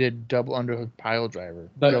elevated double underhook pile driver.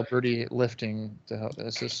 Gilberti lifting to help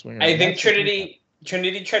assist swinger. I think Trinity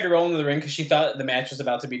tried to roll into the ring because she thought the match was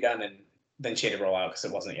about to be done, and then she had to roll out because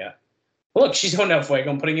it wasn't yet. Well, look, she's going to Fuego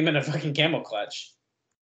and putting him in a fucking camel clutch.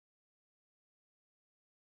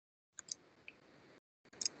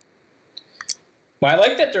 Well, I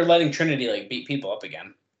like that they're letting Trinity beat people up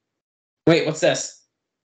again. Wait, what's this?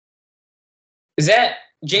 Is that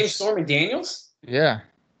James Stormy Daniels? Yeah.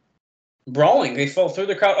 Brawling. They fall through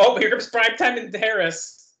the crowd. Oh, here comes Primetime and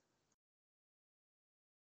Harris.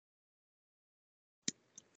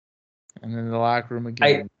 And then the locker room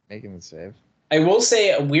again, making the save. I will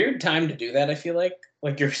say a weird time to do that, I feel like.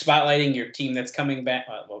 Like you're spotlighting your team that's coming back,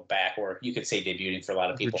 back, or you could say debuting for a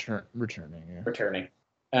lot of people. Returning, yeah. Returning.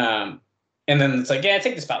 And then it's like, yeah,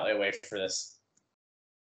 take the spotlight away for this.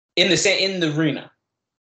 In the arena.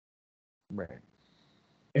 Right.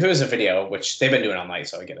 If it was a video, which they've been doing all night,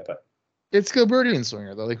 so I get it, but it's Gilberti and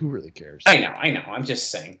Swinger though. Like, who really cares? I know. I'm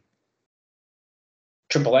just saying.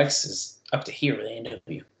 Triple X is up to here with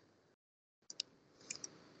AEW.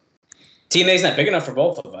 TNA's not big enough for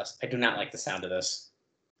both of us. I do not like the sound of this.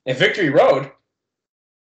 If Victory Road.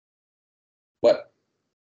 What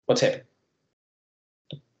What's happening?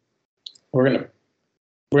 We're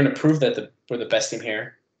gonna prove that we're the best team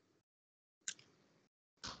here.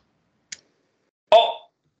 Oh,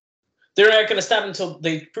 they're not gonna stop until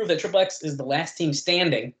they prove that Triple X is the last team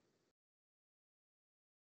standing.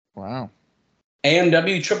 Wow.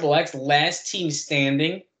 AMW Triple X, last team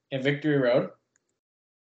standing at Victory Road.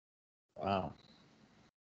 Wow.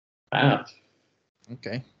 Wow.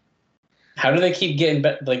 Okay. How do they keep getting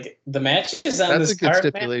like the matches on That's this a good card,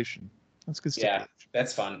 stipulation. Man? That's a good stipulation. Yeah,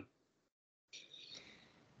 that's fun.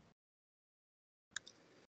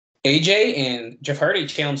 AJ and Jeff Hardy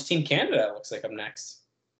challenged Team Canada. Looks like I'm next.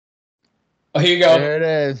 Oh, here you go. There it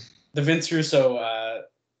is. The Vince Russo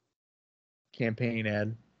Campaign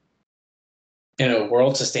ad. in a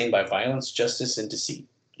world sustained by violence, justice, and deceit.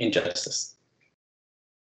 Injustice.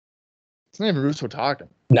 It's not even Russo talking.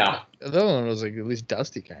 No. The other one was like at least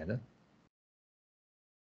Dusty, kind of.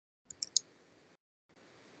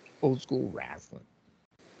 Old school wrestling.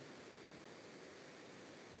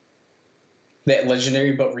 That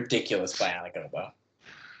legendary but ridiculous Bionic Elbow.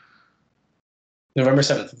 November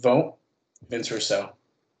 7th. Vote Vince Russo.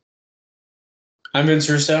 I'm Vince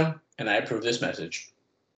Russo, and I approve this message.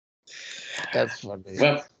 That's funny.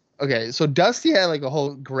 Well, okay, so Dusty had like a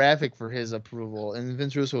whole graphic for his approval, and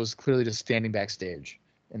Vince Russo was clearly just standing backstage.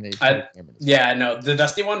 And they yeah, no, the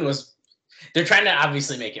Dusty one was. They're trying to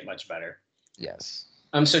obviously make it much better. Yes.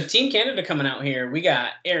 So Team Canada coming out here. We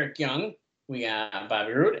got Eric Young, we got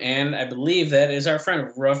Bobby Roode, and I believe that is our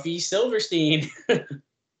friend Ruffy Silverstein.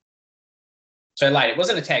 So I lied. It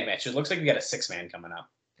wasn't a tag match. It looks like we got a 6-man coming up.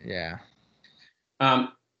 Yeah.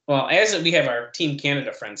 Well, as we have our Team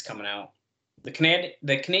Canada friends coming out, the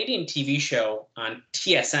Canadian TV show on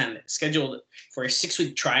TSN, scheduled for a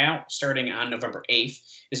 6-week tryout starting on November 8th,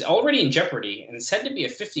 is already in jeopardy and said to be a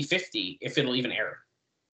 50-50 if it'll even air.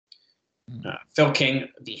 Phil King,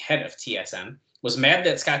 the head of TSN, was mad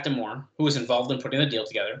that Scott D'Amore, who was involved in putting the deal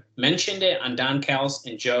together, mentioned it on Don Callis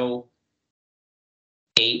and Joe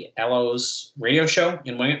Ello's radio show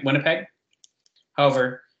in Winnipeg.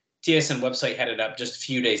 However, TSN website had it up just a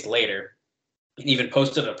few days later and even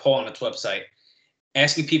posted a poll on its website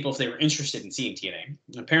asking people if they were interested in seeing TNA.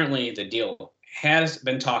 Apparently, the deal has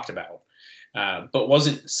been talked about, but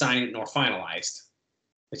wasn't signed nor finalized.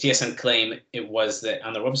 The TSN claim it was that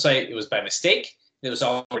on their website, it was by mistake. It was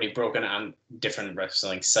already broken on different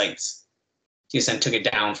wrestling sites. TSN took it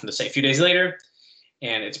down from the site a few days later,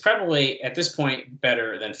 and it's probably, at this point,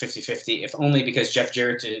 better than 50-50, if only because Jeff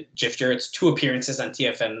Jarrett's 2 appearances on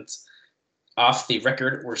TFN's Off the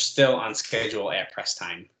Record were still on schedule at press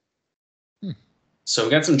time. So we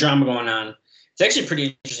got some drama going on. It's actually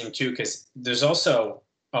pretty interesting, too, because there's also...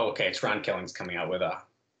 Oh, okay, it's Ron Killings coming out with...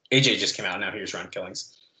 AJ just came out, now here's Ron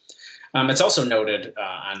Killings. It's also noted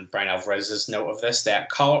on Brian Alvarez's note of this that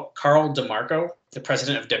Carl DeMarco, the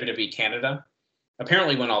president of WWE Canada,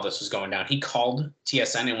 apparently when all this was going down, he called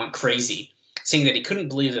TSN and went crazy, saying that he couldn't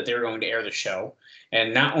believe that they were going to air the show.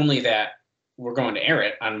 And not only that, we're going to air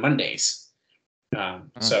it on Mondays.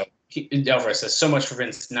 So Alvarez says, so much for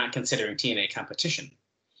Vince not considering TNA competition.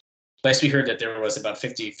 Last we heard that there was about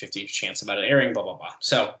 50-50 chance about it airing, blah, blah, blah.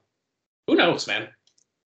 So who knows, man?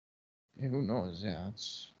 Yeah, who knows? Yeah,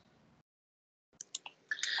 it's...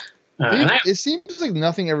 it seems like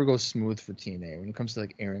nothing ever goes smooth for TNA when it comes to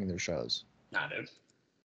like airing their shows. Nah, dude.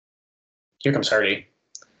 Here comes Hardy.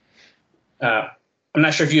 I'm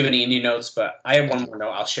not sure if you have any indie notes, but I have one more note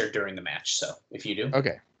I'll share during the match. So if you do,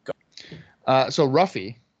 okay, go. So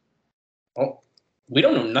Ruffy. Oh, we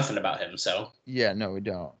don't know nothing about him. So yeah, no, we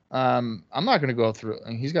don't. I'm not gonna go through. I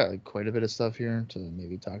mean, he's got like quite a bit of stuff here to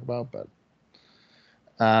maybe talk about, but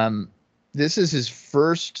this is his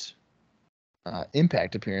first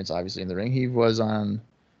Impact appearance, obviously in the ring. He was on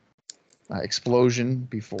Explosion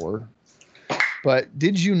before, but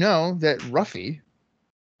did you know that Ruffy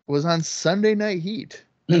was on Sunday Night Heat?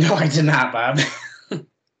 No, I did not, Bob.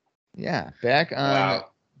 Yeah, back on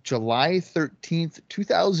July 13th,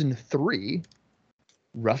 2003,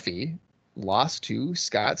 Ruffy lost to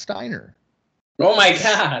Scott Steiner. Oh my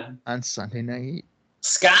God! On Sunday Night Heat.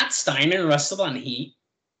 Scott Steiner wrestled on Heat?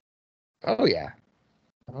 Oh yeah.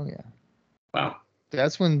 Oh yeah. Wow.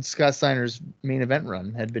 That's when Scott Steiner's main event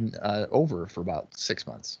run had been over for about 6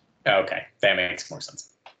 months. Okay, that makes more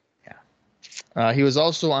sense. Yeah. He was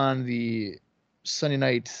also on the Sunday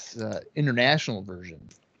Night International version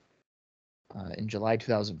in July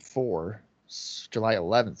 2004, July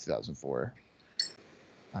 11th, 2004,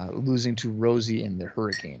 losing to Rosie and the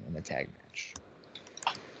Hurricane in a tag match.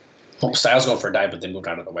 Well, Styles going for a dive, but then moved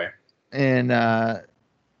out of the way. And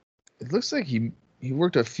it looks like he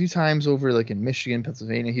worked a few times over like in Michigan,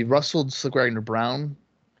 Pennsylvania. He wrestled Slick Wagner Brown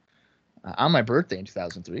on my birthday in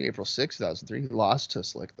 2003, April 6, 2003. He lost to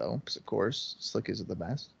Slick, though, because, of course, Slick is the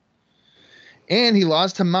best. And he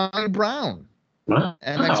lost to Monty Brown,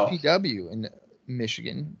 MXPW in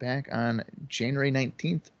Michigan, back on January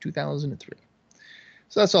 19th, 2003.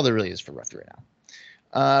 So that's all there really is for Ruffy right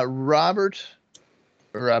now.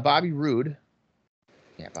 Bobby Roode.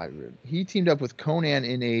 Yeah, Bobby Roode. He teamed up with Conan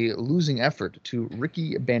in a losing effort to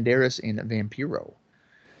Ricky Banderas and Vampiro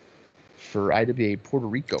for IWA Puerto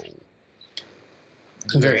Rico.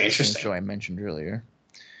 Very interesting. Show I mentioned earlier.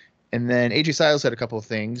 And then AJ Styles had a couple of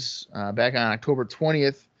things. Back on October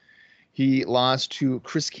 20th, he lost to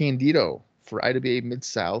Chris Candido for IWA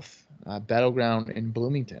Mid-South Battleground in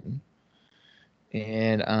Bloomington.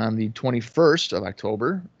 And on the 21st of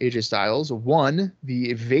October, AJ Styles won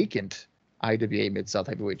the vacant IWA Mid-South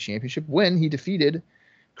Heavyweight Championship when he defeated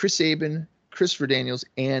Chris Sabin, Christopher Daniels,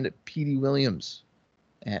 and Petey Williams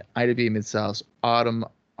at IWA Mid-South's Autumn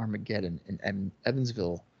Armageddon in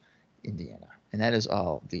Evansville, Indiana. And that is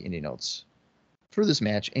all the indie notes for this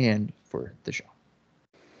match and for the show.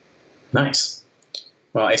 Nice.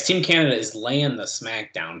 Well, as Team Canada is laying the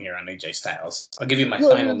smack down here on AJ Styles, I'll give you my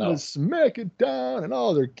final note. Smack it down and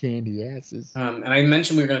all their candy asses. And I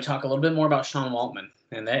mentioned we were going to talk a little bit more about Sean Waltman,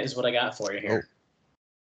 and that is what I got for you here.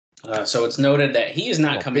 So it's noted that he is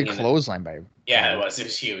not coming in. Big clothesline by. Yeah, it was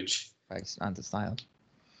huge. Onto Styles.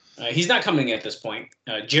 He's not coming in at this point.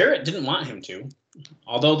 Jarrett didn't want him to.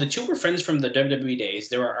 Although the two were friends from the WWE days,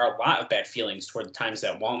 there are a lot of bad feelings toward the times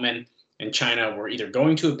that Waltman and Chyna were either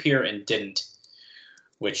going to appear and didn't,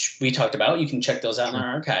 which we talked about. You can check those out in our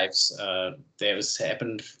archives. That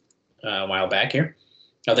happened a while back here.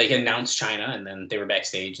 They announced Chyna, and then they were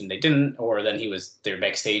backstage, and they didn't, or then they were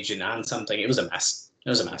backstage and on something. It was a mess.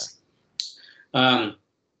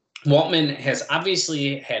 Waltman has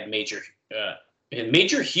obviously had major,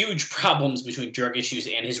 huge problems between drug issues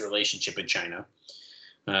and his relationship with Chyna.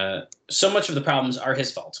 So much of the problems are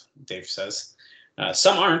his fault, Dave says.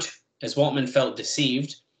 Some aren't, as Waltman felt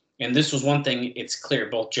deceived. And this was one thing it's clear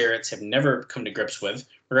both Jarretts have never come to grips with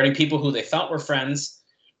regarding people who they thought were friends.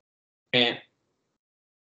 And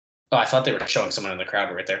I thought they were showing someone in the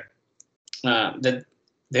crowd right there.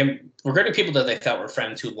 Regarding people that they thought were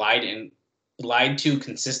friends who lied to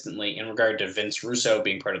consistently in regard to Vince Russo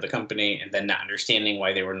being part of the company and then not understanding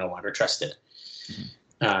why they were no longer trusted.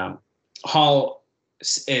 Mm-hmm. Hall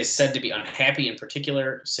is said to be unhappy in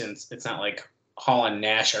particular, since it's not like Hall and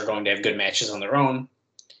Nash are going to have good matches on their own.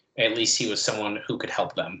 At least he was someone who could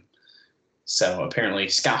help them. So apparently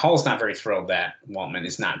Scott Hall's not very thrilled that Waltman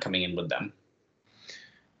is not coming in with them.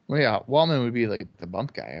 Well, yeah, Waltman would be like the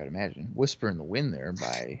bump guy, I would imagine. Whisper in the Wind there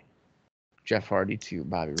by Jeff Hardy to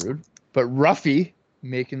Bobby Roode. But Ruffy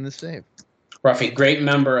making the save. Ruffy, great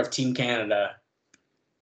member of Team Canada.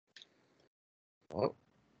 Oh,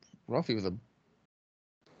 Ruffy with a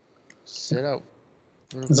sit out.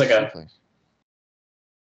 It's like a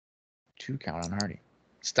 2 count on Hardy.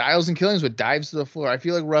 Styles and Killingswood dives to the floor. I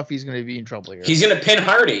feel like Ruffy's going to be in trouble here. He's going to pin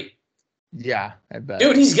Hardy. Yeah, I bet.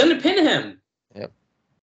 Dude, he's going to pin him. Yep.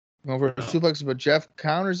 Over to suplex, but Jeff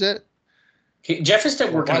counters it. Jeff is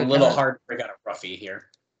still working a little hard to break out a Ruffy here.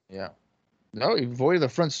 Yeah. No, he avoided the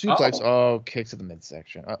front suplex. Oh, kick to the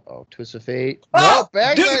midsection. Twist of fate. Oh, no,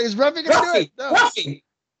 back. Is Ruffy going to do it? No. Ruffy. He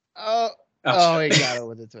got it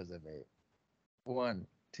with the twist of fate. 1,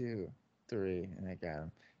 2, 3, and I got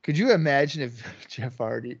him. Could you imagine if Jeff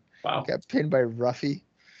Hardy got pinned by Ruffy?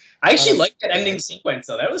 I actually liked that ending sequence,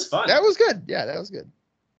 though. That was fun. That was good. Yeah, that was good.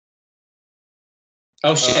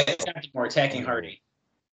 Oh, shit. More attacking Hardy.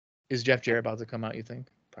 Is Jeff Jarrett about to come out, you think?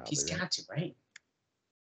 Probably. He's got to, right?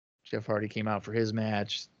 Jeff Hardy came out for his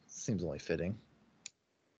match. Seems only fitting.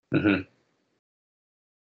 Mm-hmm.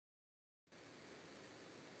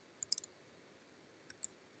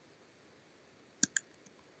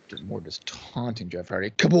 More just taunting Jeff Hardy.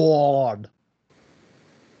 Come on,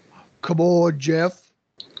 Jeff.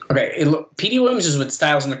 Okay, Petey Williams is with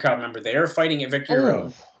Styles in the crowd. Remember, they are fighting at Victory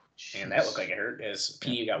Road, and that looked like it hurt as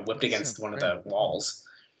Petey got whipped against one of the walls.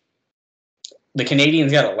 The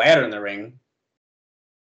Canadians got a ladder in the ring.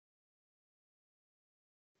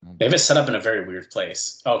 They have it set up in a very weird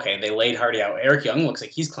place. Okay, they laid Hardy out. Eric Young looks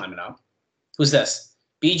like he's climbing up. Who's this?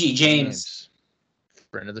 BG James.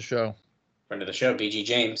 Friend of the show. Friend of the show, BG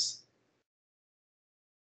James.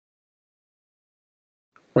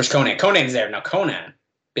 Where's Conan? Conan's there. Now, Conan,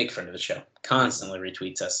 big friend of the show, constantly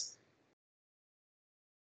retweets us.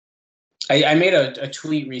 I made a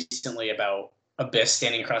tweet recently about Abyss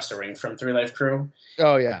standing across the ring from 3 Live Crew.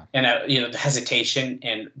 Oh, yeah. And, the hesitation,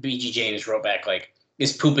 and BG James wrote back, like,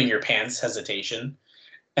 is pooping your pants hesitation?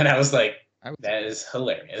 And I was like, that is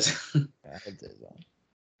hilarious.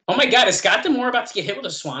 Oh my God, is Scott D'Amore about to get hit with a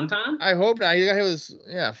swanton? I hope not. You got hit with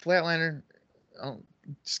flatliner. Oh,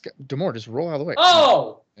 D'Amore, just roll out of the way.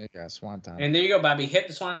 Oh! Yeah, swanton. And there you go, Bobby. Hit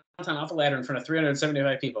the swanton off a ladder in front of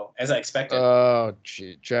 375 people, as I expected. Oh,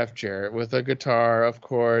 gee, Jeff Jarrett with a guitar, of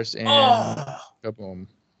course, and kaboom.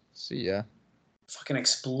 See ya. Fucking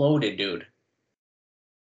exploded, dude.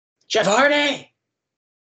 Jeff Hardy!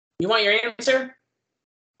 You want your answer?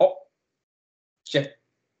 Oh. Jeff.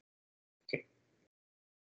 Okay.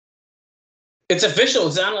 It's official.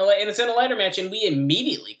 It's in a ladder match, and we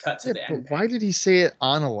immediately cut to the end. Why did he say it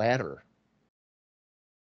on a ladder?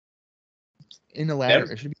 In a ladder.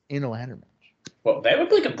 It should be in a ladder match. Well, that would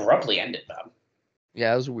like abruptly end it, Bob.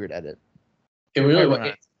 Yeah, that was a weird edit. It really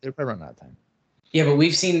was. They're probably run out of time. Yeah, but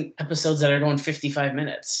we've seen episodes that are going 55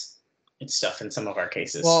 minutes and stuff in some of our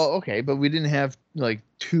cases. Well, okay, but we didn't have like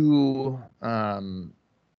 2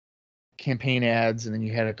 campaign ads, and then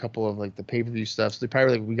you had a couple of like the pay-per-view stuff. So they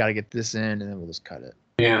probably like, we got to get this in, and then we'll just cut it.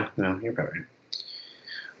 Yeah, no, you're probably right.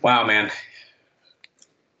 Wow, man.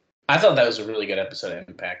 I thought that was a really good episode of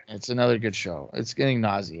Impact. It's another good show. It's getting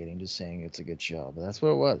nauseating just saying it's a good show, but that's what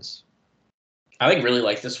it was. I like really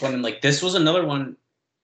like this one, and like this was another one.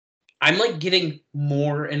 I'm like getting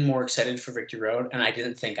more and more excited for Victory Road, and I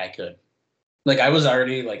didn't think I could. Like I was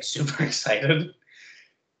already like super excited.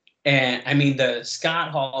 And I mean the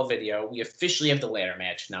Scott Hall video, we officially have the ladder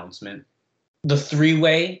match announcement. The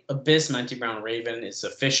 3-way Abyss, Monty Brown, Raven is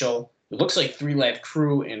official. It looks like 3-Live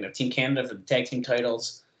Crew and Team Canada for the tag team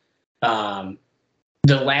titles. The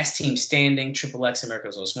last team standing, Triple X,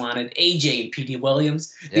 America's Most Wanted, AJ and P.D.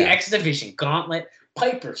 Williams, the X Division Gauntlet,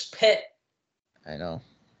 Piper's Pit. I know.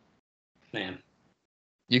 Man.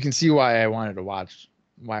 You can see why I wanted to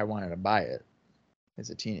buy it as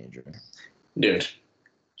a teenager. Dude.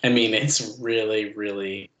 I mean, it's really,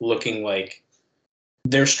 really looking like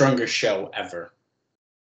their strongest show ever.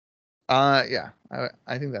 Yeah.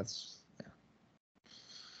 I think that's... Yeah.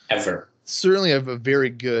 Ever. Certainly a very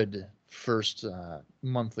good first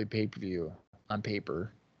monthly pay-per-view on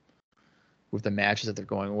paper with the matches that they're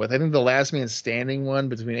going with. I think the last man standing one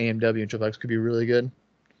between AMW and Triple X could be really good.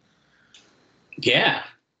 Yeah.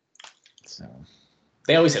 So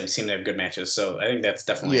they always seem to have good matches, so I think that's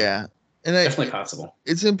definitely definitely possible.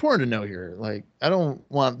 It's important to know here. Like, I don't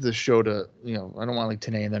want this show to, I don't want like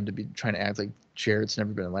Tenay and them to be trying to act like Jarrett's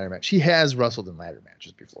never been in a ladder match. He has wrestled in ladder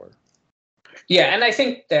matches before. Yeah, and I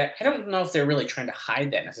think that I don't know if they're really trying to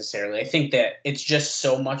hide that necessarily. I think that it's just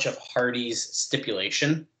so much of Hardy's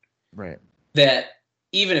stipulation, right? That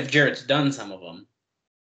even if Jarrett's done some of them,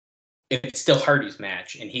 it's still Hardy's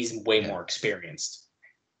match, and he's way more experienced.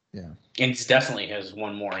 Yeah, and he definitely has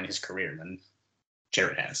one more in his career than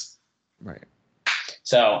Jarrett has. Right.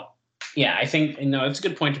 So, yeah, I think it's a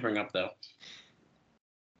good point to bring up, though.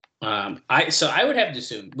 I would have to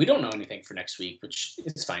assume we don't know anything for next week, which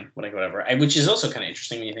is fine, whatever. Which is also kind of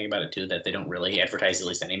interesting when you think about it too, that they don't really advertise at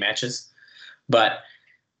least any matches, but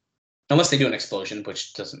unless they do an explosion,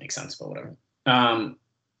 which doesn't make sense, but whatever.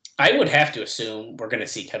 I would have to assume we're going to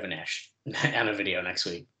see Kevin Nash on a video next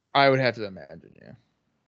week. I would have to imagine, yeah.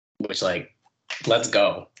 Which, like, let's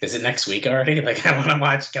go. Is it next week already? Like, I want to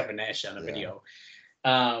watch Kevin Nash on a video.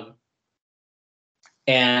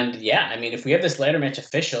 And yeah, I mean, if we have this ladder match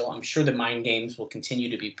official, I'm sure the mind games will continue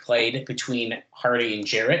to be played between Hardy and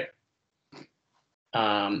Jarrett.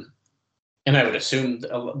 And I would assume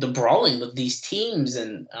the brawling with these teams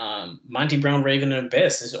and Monty Brown, Raven, and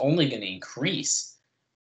Abyss is only going to increase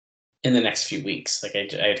in the next few weeks. Like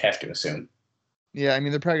I'd have to assume. Yeah, I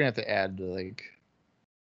mean, they're probably gonna have to add like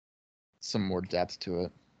some more depth to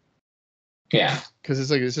it. Yeah, because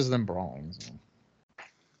it's just them brawling. So.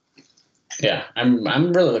 Yeah,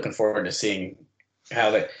 I'm really looking forward to seeing how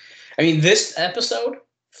they. I mean, this episode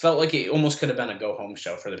felt like it almost could have been a go home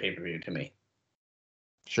show for the pay-per-view to me.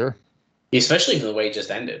 Sure. Especially the way it just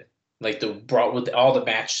ended, like brought with all the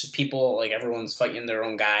match people, like everyone's fighting their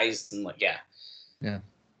own guys, and like yeah. I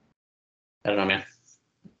don't know, man.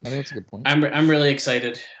 I think that's a good point. I'm really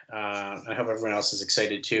excited. I hope everyone else is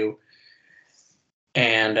excited too.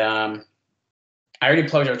 And I already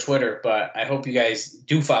plugged our Twitter, but I hope you guys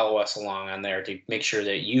do follow us along on there to make sure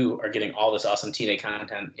that you are getting all this awesome TNA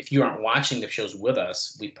content. If you aren't watching the shows with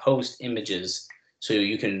us, we post images so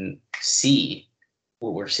you can see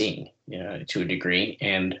what we're seeing, to a degree.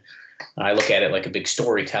 And I look at it like a big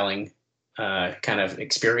storytelling kind of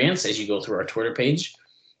experience as you go through our Twitter page.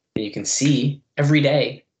 And you can see every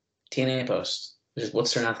day posts.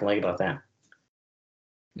 What's there not to like about that?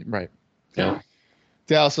 Right. Yeah.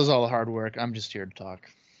 Dallas does all the hard work. I'm just here to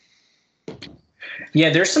talk. Yeah,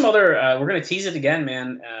 there's some other. We're gonna tease it again,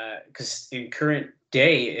 man. Because in current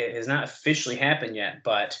day. It has not officially happened yet,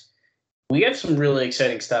 but we have some really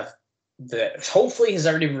exciting stuff that hopefully has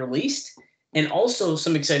already released, and also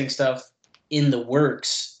some exciting stuff in the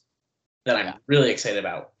works that I'm really excited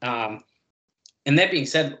about. And that being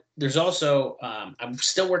said, there's also I'm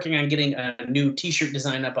still working on getting a new T-shirt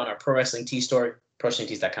design up on our Pro Wrestling Tee store,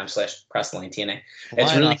 ProWrestlingTees.com/CrossTheLineTNA.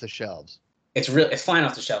 It's really off the shelves. It's flying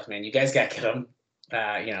off the shelves, man. You guys got to get them.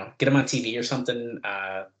 Get them on TV or something.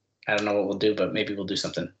 I don't know what we'll do, but maybe we'll do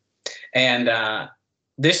something. And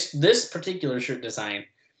this particular shirt design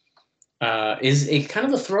is a kind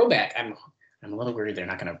of a throwback. I'm a little worried they're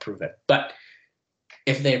not going to approve it, but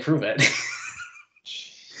if they approve it,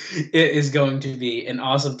 it is going to be an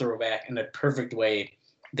awesome throwback in a perfect way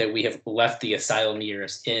that we have left the Asylum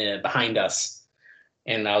years behind us.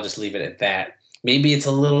 And I'll just leave it at that. Maybe it's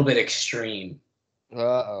a little bit extreme.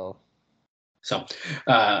 Uh-oh. So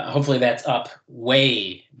hopefully that's up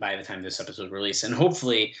way by the time this episode releases. And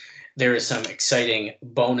hopefully there is some exciting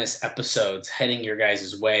bonus episodes heading your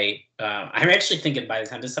guys' way. I'm actually thinking by the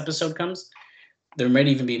time this episode comes, there might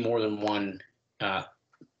even be more than one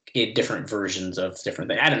different versions of different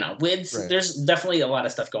things. I don't know. There's definitely a lot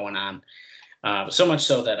of stuff going on. So much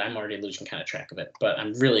so that I'm already losing kind of track of it. But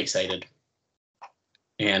I'm really excited.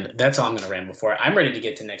 And that's all I'm going to ramble for. I'm ready to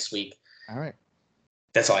get to next week. All right.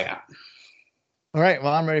 That's all I got. All right.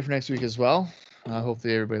 Well, I'm ready for next week as well.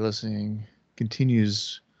 Hopefully everybody listening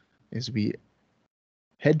continues as we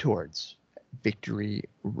head towards Victory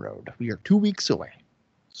Road. We are 2 weeks away.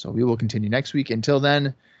 So we will continue next week. Until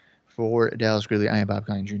then, for Dallas Gridley, I am Bob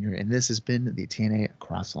Conley Jr., and this has been the TNA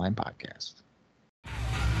Cross the Line Podcast.